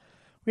the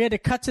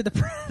to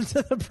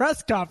the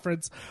press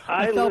conference.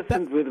 I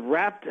listened with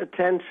rapt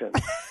attention.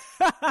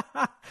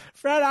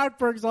 Fred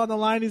Hochberg's on the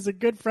line. He's a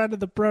good friend of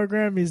the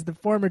program. He's the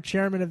former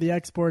chairman of the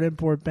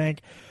Export-Import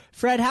Bank.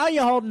 Fred, how are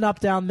you holding up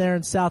down there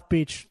in South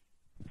Beach?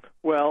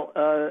 Well,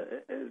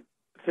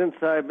 since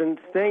I've been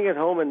staying at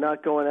home and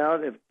not going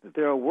out,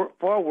 there are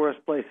far worse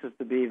places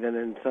to be than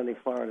in sunny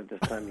Florida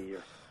this time of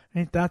year.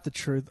 Ain't that the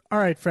truth? All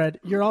right, Fred,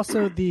 you're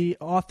also the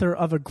author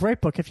of a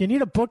great book. If you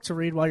need a book to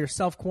read while you're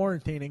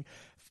self-quarantining,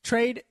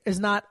 trade is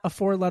not a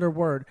four-letter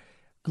word.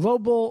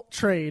 Global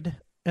trade,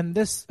 and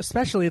this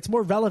especially, it's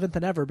more relevant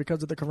than ever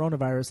because of the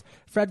coronavirus.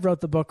 Fred wrote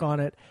the book on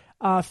it.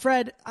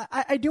 Fred,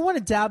 I do want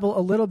to dabble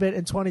a little bit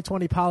in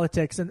 2020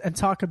 politics and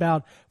talk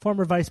about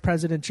former Vice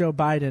President Joe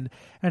Biden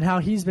and how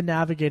he's been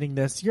navigating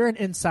this. You're an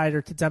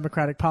insider to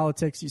Democratic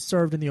politics. You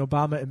served in the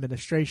Obama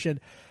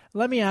administration.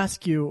 Let me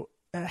ask you,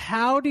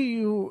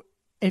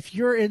 if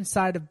you're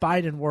inside of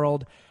Biden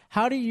world,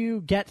 how do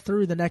you get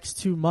through the next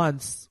 2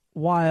 months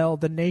while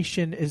the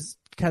nation has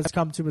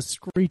come to a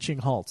screeching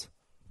halt?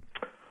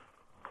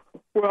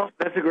 Well,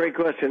 that's a great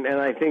question, and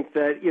I think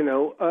that,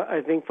 I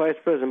think Vice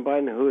President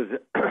Biden, who is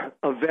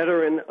a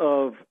veteran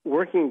of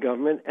working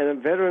government and a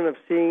veteran of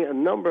seeing a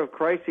number of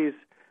crises,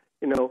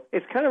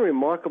 it's kind of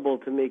remarkable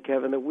to me,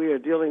 Kevin, that we are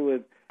dealing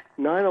with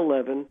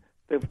 9/11,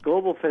 the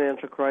global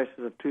financial crisis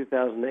of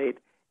 2008,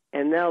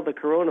 and now the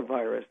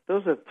coronavirus.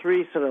 Those are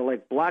three sort of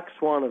like black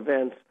swan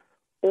events,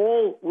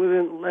 all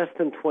within less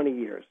than 20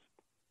 years.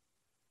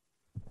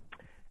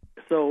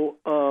 So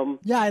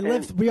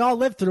we all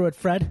lived through it,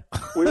 Fred.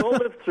 We all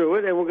lived through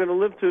it, and we're going to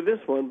live through this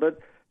one. But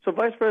so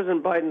Vice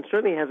President Biden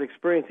certainly has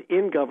experience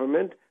in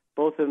government,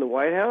 both in the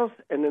White House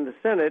and in the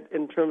Senate,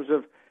 in terms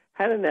of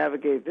how to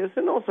navigate this,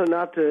 and also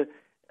not to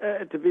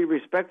be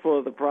respectful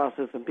of the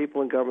process and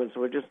people in government. So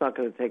we're just not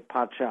going to take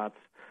pot shots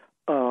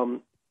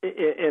in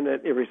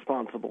an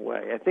irresponsible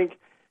way. I think,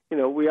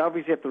 we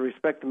obviously have to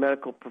respect the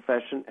medical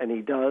profession, and he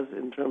does,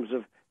 in terms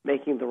of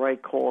making the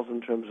right calls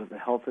in terms of the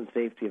health and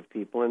safety of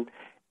people.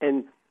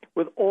 And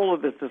with all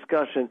of this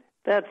discussion,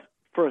 that's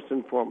first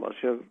and foremost.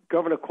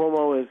 Governor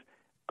Cuomo has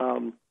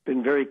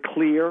been very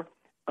clear,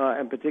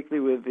 and particularly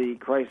with the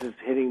crisis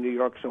hitting New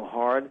York so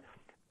hard,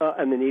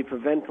 and the need for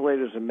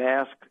ventilators and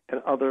masks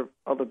and other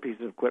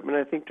pieces of equipment.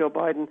 I think Joe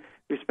Biden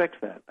respects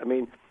that. I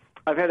mean,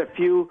 I've had a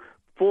few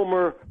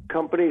former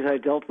companies I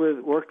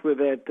worked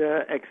with at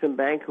Exim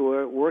Bank, who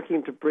are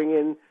working to bring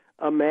in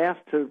a mask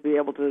to be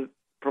able to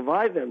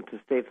provide them to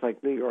states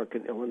like New York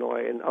and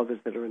Illinois and others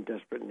that are in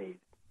desperate need.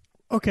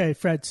 Okay,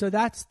 Fred. So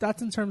that's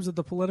in terms of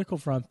the political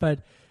front. But,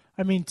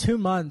 2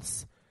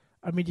 months,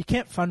 you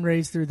can't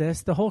fundraise through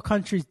this. The whole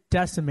country's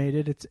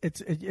decimated.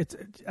 It's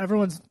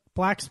everyone's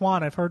black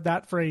swan. I've heard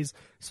that phrase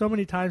so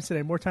many times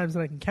today, more times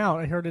than I can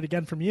count. I heard it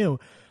again from you.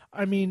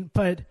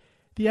 But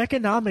the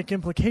economic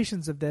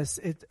implications of this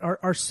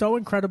are so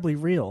incredibly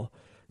real,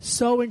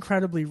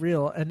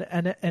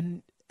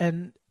 and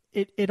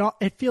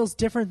it feels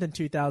different than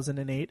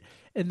 2008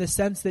 in the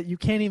sense that you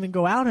can't even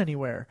go out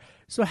anywhere.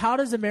 So how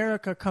does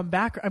America come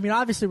back?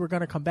 Obviously we're going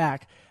to come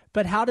back,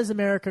 but how does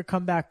America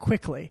come back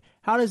quickly?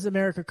 How does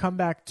America come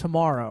back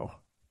tomorrow?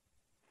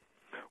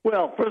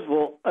 Well, first of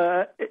all,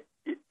 as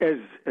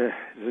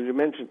you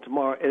mentioned,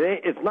 tomorrow,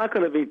 it's not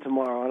going to be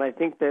tomorrow. And I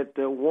think that,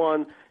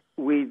 one,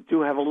 we do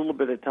have a little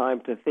bit of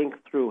time to think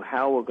through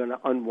how we're going to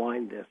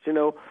unwind this.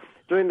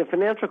 During the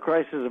financial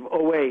crisis of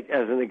 2008,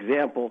 as an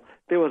example,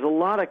 there was a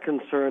lot of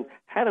concern.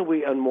 How do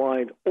we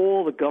unwind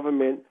all the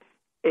government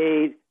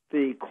aid,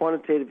 the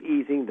quantitative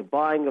easing, the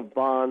buying of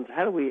bonds?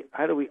 How do we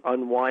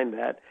unwind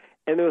that?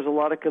 And there was a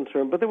lot of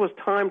concern, but there was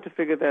time to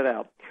figure that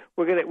out.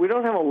 We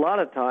don't have a lot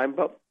of time,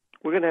 but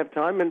we're going to have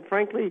time. And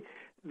frankly,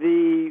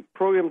 the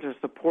program to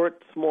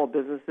support small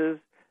businesses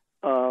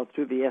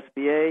through the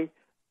SBA,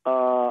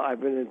 I've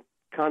been in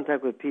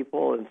contact with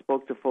people and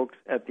spoke to folks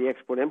at the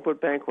Export-Import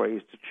Bank, where I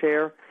used to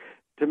chair,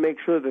 to make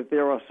sure that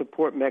there are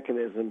support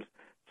mechanisms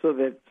so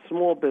that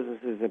small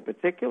businesses in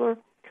particular,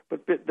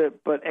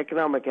 but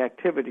economic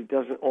activity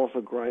doesn't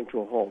also grind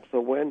to a halt. So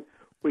when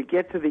we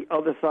get to the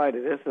other side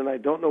of this, and I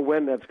don't know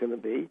when that's going to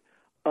be,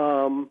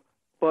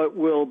 but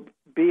we'll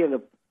be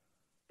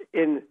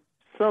in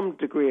some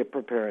degree of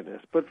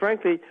preparedness. But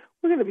frankly,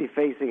 we're going to be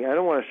facing, I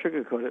don't want to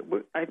sugarcoat it,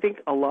 I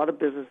think a lot of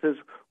businesses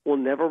will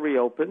never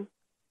reopen,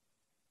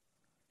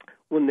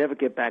 will never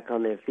get back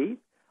on their feet.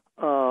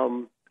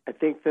 I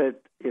think that,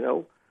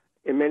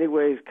 in many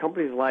ways,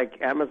 companies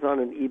like Amazon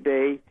and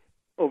eBay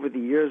over the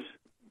years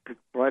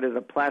provided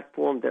a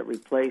platform that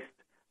replaced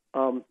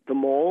the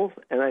malls,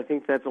 and I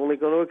think that's only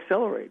going to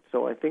accelerate.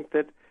 So I think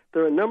that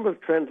there are a number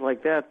of trends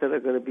like that are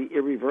going to be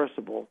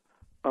irreversible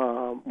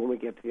when we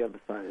get to the other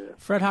side of this.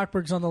 Fred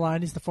Hochberg's on the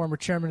line. He's the former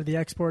chairman of the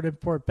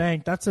Export-Import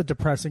Bank. That's a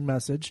depressing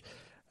message.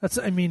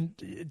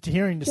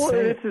 Hearing to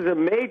say this is a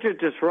major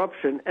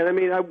disruption, and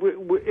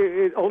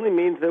it only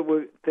means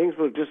that things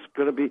were just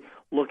going to be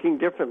looking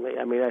differently.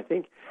 I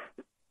think,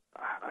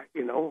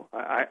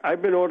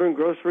 I've been ordering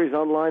groceries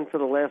online for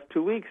the last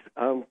 2 weeks.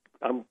 I'm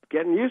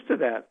getting used to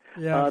that.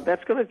 Yeah.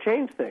 That's going to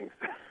change things.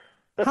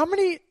 How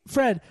many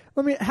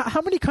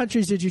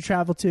countries did you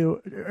travel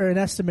to, or an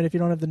estimate if you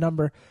don't have the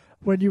number,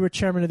 when you were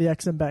chairman of the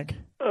Exim Bank?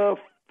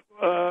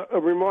 A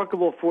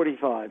remarkable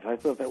 45. I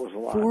thought that was a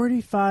lot.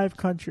 45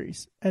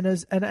 countries. And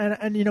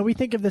we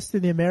think of this through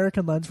the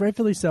American lens,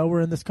 rightfully so.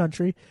 We're in this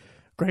country,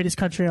 greatest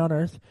country on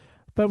earth.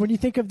 But when you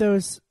think of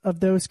those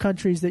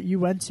countries that you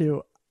went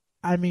to,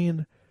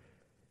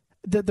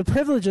 the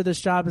privilege of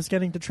this job is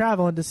getting to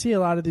travel and to see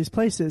a lot of these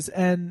places.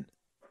 And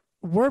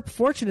we're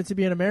fortunate to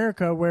be in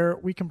America where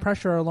we can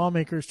pressure our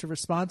lawmakers to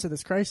respond to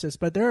this crisis.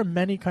 But there are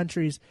many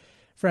countries,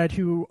 Fred,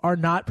 who are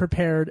not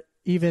prepared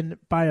even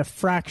by a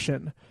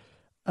fraction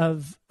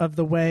of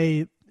the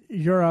way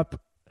Europe,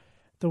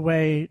 the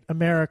way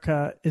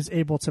America is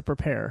able to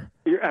prepare.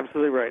 You're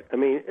absolutely right.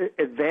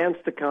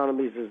 Advanced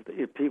economies is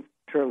the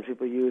terms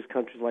people use.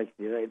 Countries like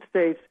the United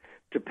States,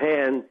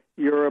 Japan,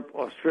 Europe,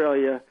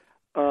 Australia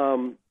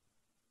have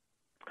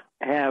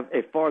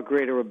a far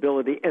greater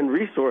ability and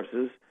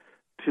resources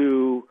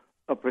to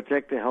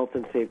protect the health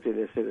and safety of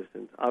their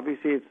citizens.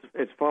 Obviously,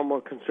 it's far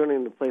more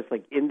concerning in a place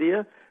like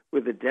India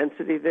with the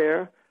density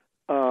there.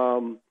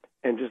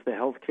 And just the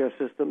healthcare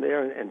system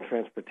there, and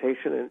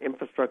transportation and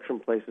infrastructure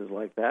in places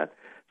like that.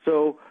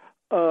 So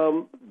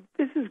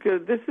this is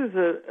good. This is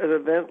an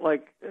event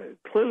like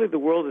clearly the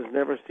world has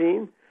never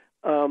seen.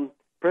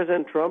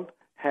 President Trump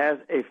has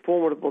a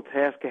formidable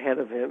task ahead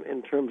of him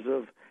in terms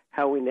of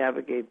how we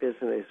navigate this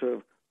in a sort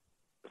of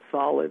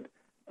solid,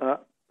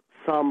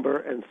 somber,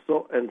 and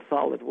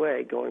solid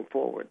way going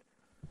forward.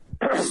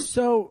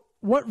 So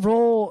what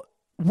role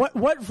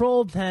what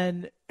role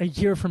then a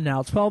year from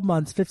now, 12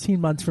 months, 15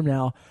 months from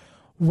now,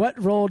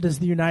 what role does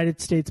the United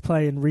States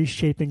play in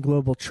reshaping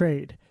global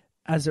trade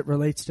as it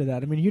relates to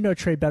that? I mean, you know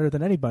trade better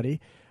than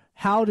anybody.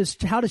 How does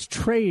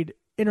trade,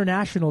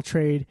 international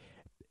trade,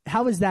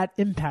 how is that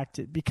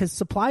impacted? Because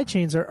supply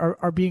chains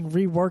are being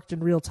reworked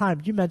in real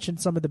time. You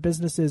mentioned some of the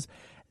businesses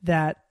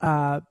that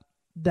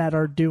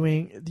are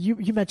doing.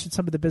 You mentioned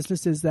some of the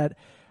businesses that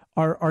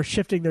are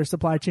shifting their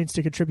supply chains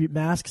to contribute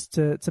masks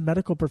to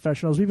medical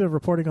professionals. We've been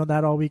reporting on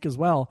that all week as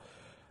well.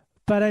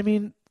 But I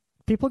mean,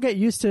 people get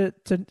used to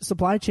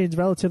supply chains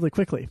relatively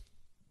quickly.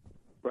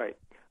 Right.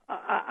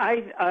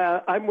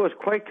 I was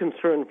quite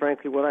concerned,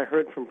 frankly, what I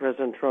heard from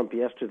President Trump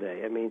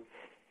yesterday. I mean,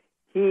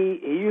 he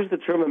used the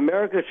term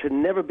America should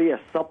never be a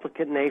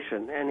supplicant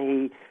nation, and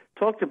he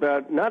talked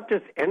about not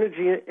just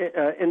energy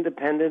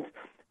independence,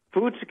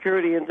 food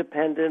security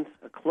independence,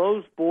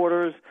 closed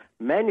borders,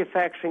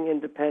 manufacturing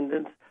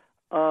independence.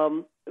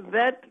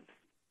 That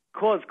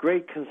caused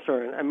great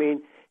concern. I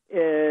mean,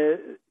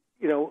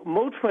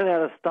 moats went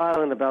out of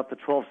style in about the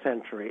 12th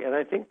century, and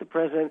I think the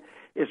president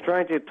is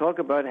trying to talk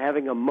about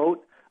having a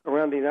moat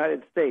around the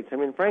United States. I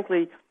mean,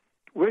 frankly,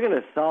 we're going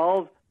to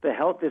solve this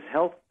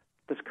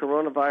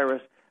coronavirus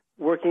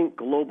working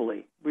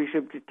globally. We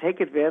should take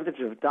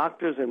advantage of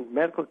doctors and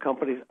medical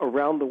companies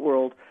around the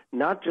world,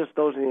 not just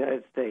those in the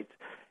United States.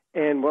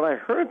 And what I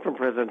heard from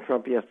President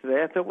Trump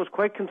yesterday, I thought was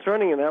quite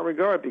concerning in that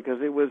regard,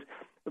 because it was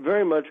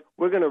very much,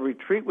 we're going to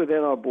retreat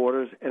within our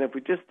borders, and if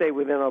we just stay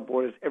within our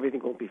borders,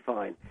 everything will be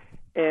fine.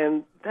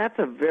 And that's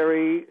a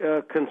very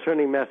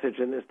concerning message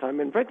in this time.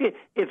 And frankly,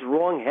 it's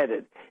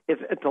wrong-headed.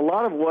 It's a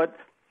lot of what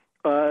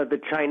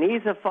the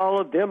Chinese have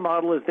followed. Their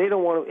model is they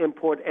don't want to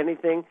import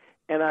anything,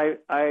 and I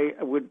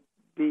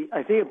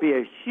think it'd be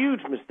a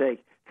huge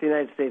mistake for the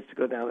United States to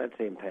go down that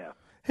same path.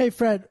 Hey,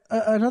 Fred,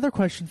 another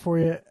question for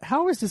you.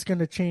 How is this going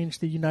to change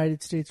the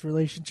United States'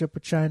 relationship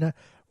with China,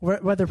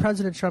 whether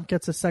President Trump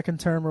gets a second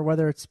term or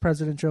whether it's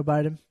President Joe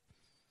Biden?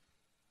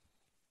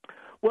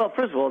 Well,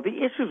 first of all,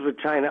 the issues with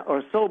China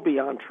are so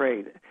beyond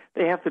trade.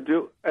 They have to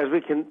do, as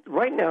we can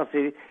right now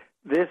see,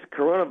 this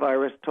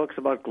coronavirus talks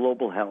about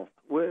global health.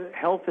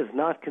 Health is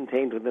not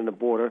contained within the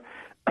border.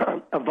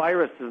 A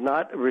virus does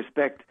not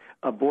respect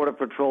border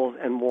patrols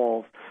and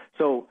walls.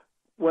 So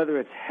whether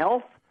it's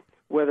health,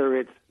 whether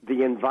it's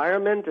the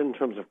environment in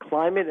terms of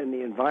climate and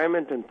the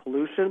environment and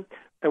pollution,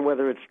 and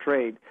whether it's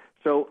trade.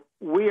 So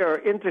we are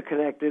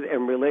interconnected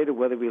and related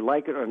whether we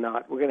like it or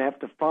not. We're going to have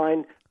to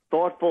find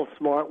thoughtful,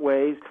 smart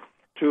ways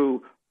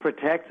to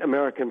protect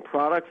American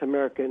products,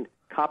 American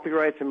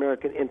copyrights,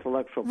 American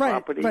intellectual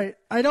property. Right.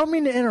 I don't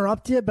mean to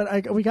interrupt you,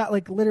 but we got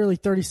like literally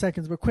 30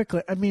 seconds, but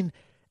quickly. I mean,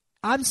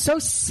 I'm so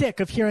sick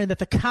of hearing that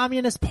the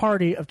Communist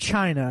Party of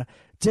China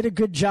did a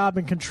good job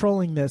in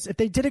controlling this. If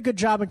they did a good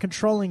job in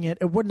controlling it,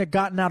 it wouldn't have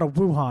gotten out of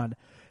Wuhan.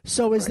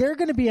 So is there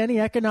going to be any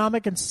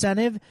economic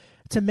incentive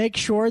to make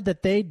sure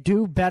that they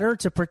do better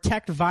to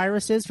protect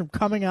viruses from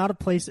coming out of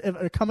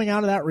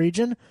that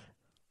region?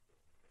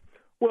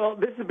 Well,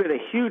 this has been a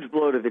huge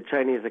blow to the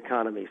Chinese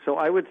economy. So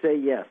I would say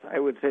yes. I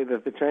would say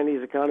that the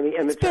Chinese economy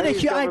and the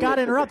Chinese government... I got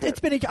to interrupt.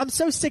 I'm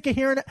so sick of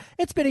hearing it.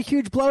 It's been a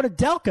huge blow to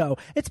Delco.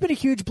 It's been a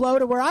huge blow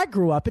to where I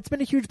grew up. It's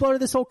been a huge blow to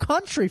this whole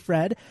country,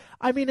 Fred.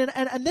 I mean,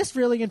 and this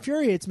really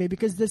infuriates me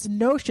because this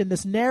notion,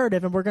 this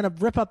narrative, and we're going to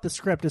rip up the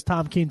script, as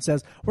Tom Keene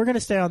says. We're going to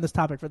stay on this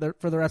topic for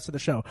the rest of the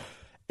show.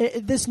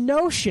 This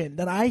notion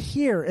that I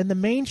hear in the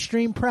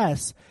mainstream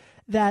press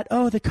that,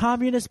 the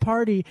Communist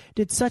Party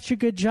did such a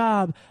good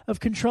job of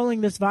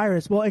controlling this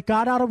virus. Well, it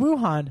got out of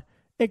Wuhan.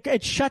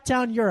 It shut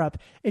down Europe.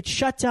 It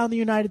shut down the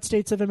United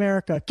States of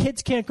America.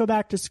 Kids can't go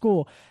back to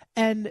school.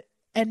 And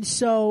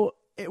so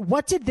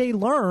what did they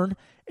learn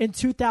in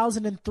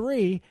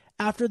 2003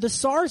 after the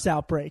SARS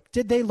outbreak?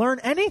 Did they learn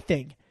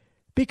anything?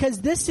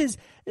 Because this is,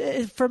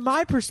 from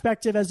my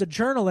perspective as a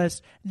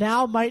journalist,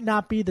 now might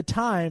not be the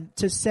time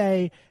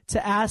to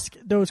ask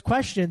those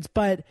questions.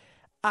 But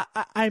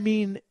I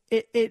mean,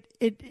 it's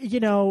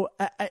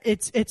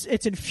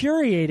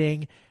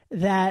infuriating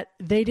that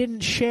they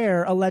didn't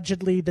share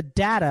allegedly the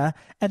data,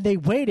 and they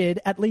waited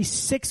at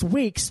least 6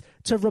 weeks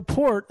to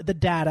report the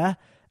data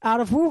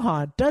out of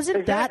Wuhan.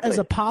 Doesn't that, as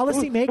a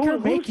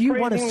policymaker, make you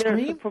want to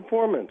scream?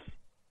 Performance.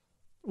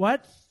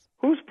 What?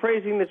 Who's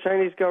praising the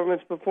Chinese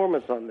government's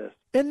performance on this?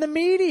 In the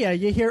media,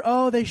 you hear,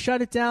 they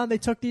shut it down. They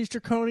took these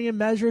draconian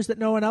measures that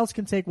no one else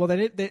can take. Well,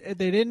 they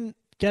didn't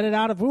get it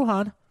out of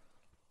Wuhan.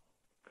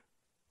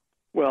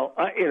 Well,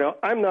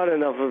 I'm not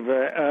enough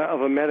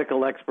of a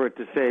medical expert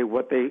to say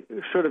what they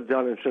should have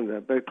done and shouldn't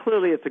have. But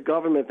clearly, it's a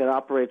government that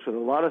operates with a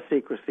lot of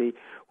secrecy,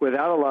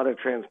 without a lot of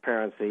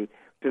transparency.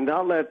 Did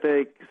not let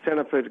the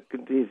Center for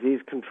Disease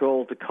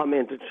Control to come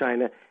into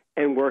China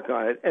and work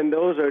on it. And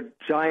those are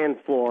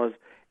giant flaws,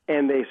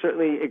 and they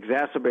certainly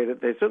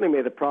exacerbated. They certainly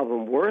made the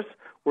problem worse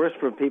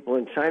for people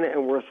in China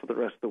and worse for the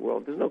rest of the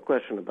world. There's no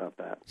question about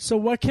that. So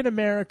what can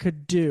America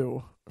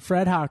do?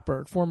 Fred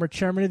Hochberg, former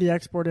chairman of the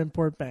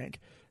Export-Import Bank,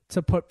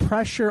 to put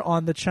pressure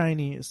on the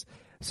Chinese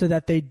so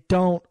that they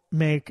don't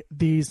make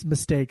these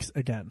mistakes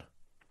again?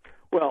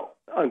 Well,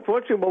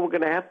 unfortunately, what we're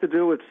going to have to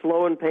do is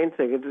slow and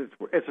painstaking.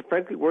 It's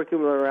frankly working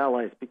with our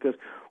allies, because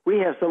we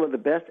have some of the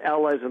best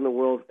allies in the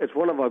world. It's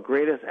one of our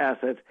greatest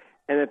assets,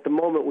 and at the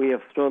moment we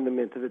have thrown them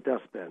into the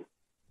dustbin.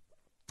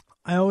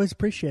 I always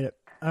appreciate it.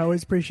 I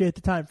always appreciate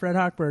the time. Fred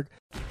Hochberg.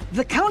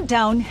 The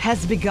countdown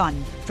has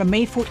begun. From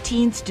May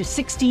 14th to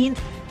 16th,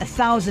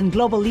 1,000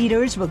 global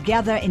leaders will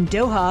gather in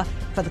Doha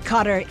for the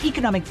Qatar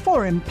Economic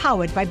Forum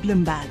powered by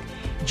Bloomberg.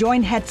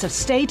 Join heads of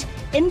state,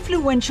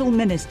 influential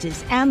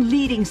ministers, and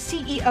leading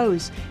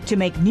CEOs to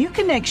make new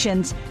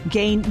connections,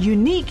 gain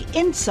unique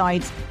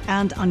insights,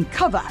 and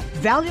uncover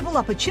valuable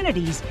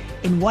opportunities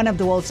in one of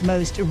the world's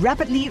most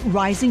rapidly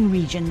rising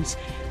regions.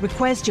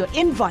 Request your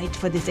invite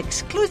for this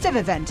exclusive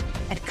event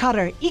at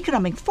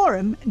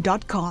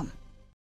QatarEconomicForum.com.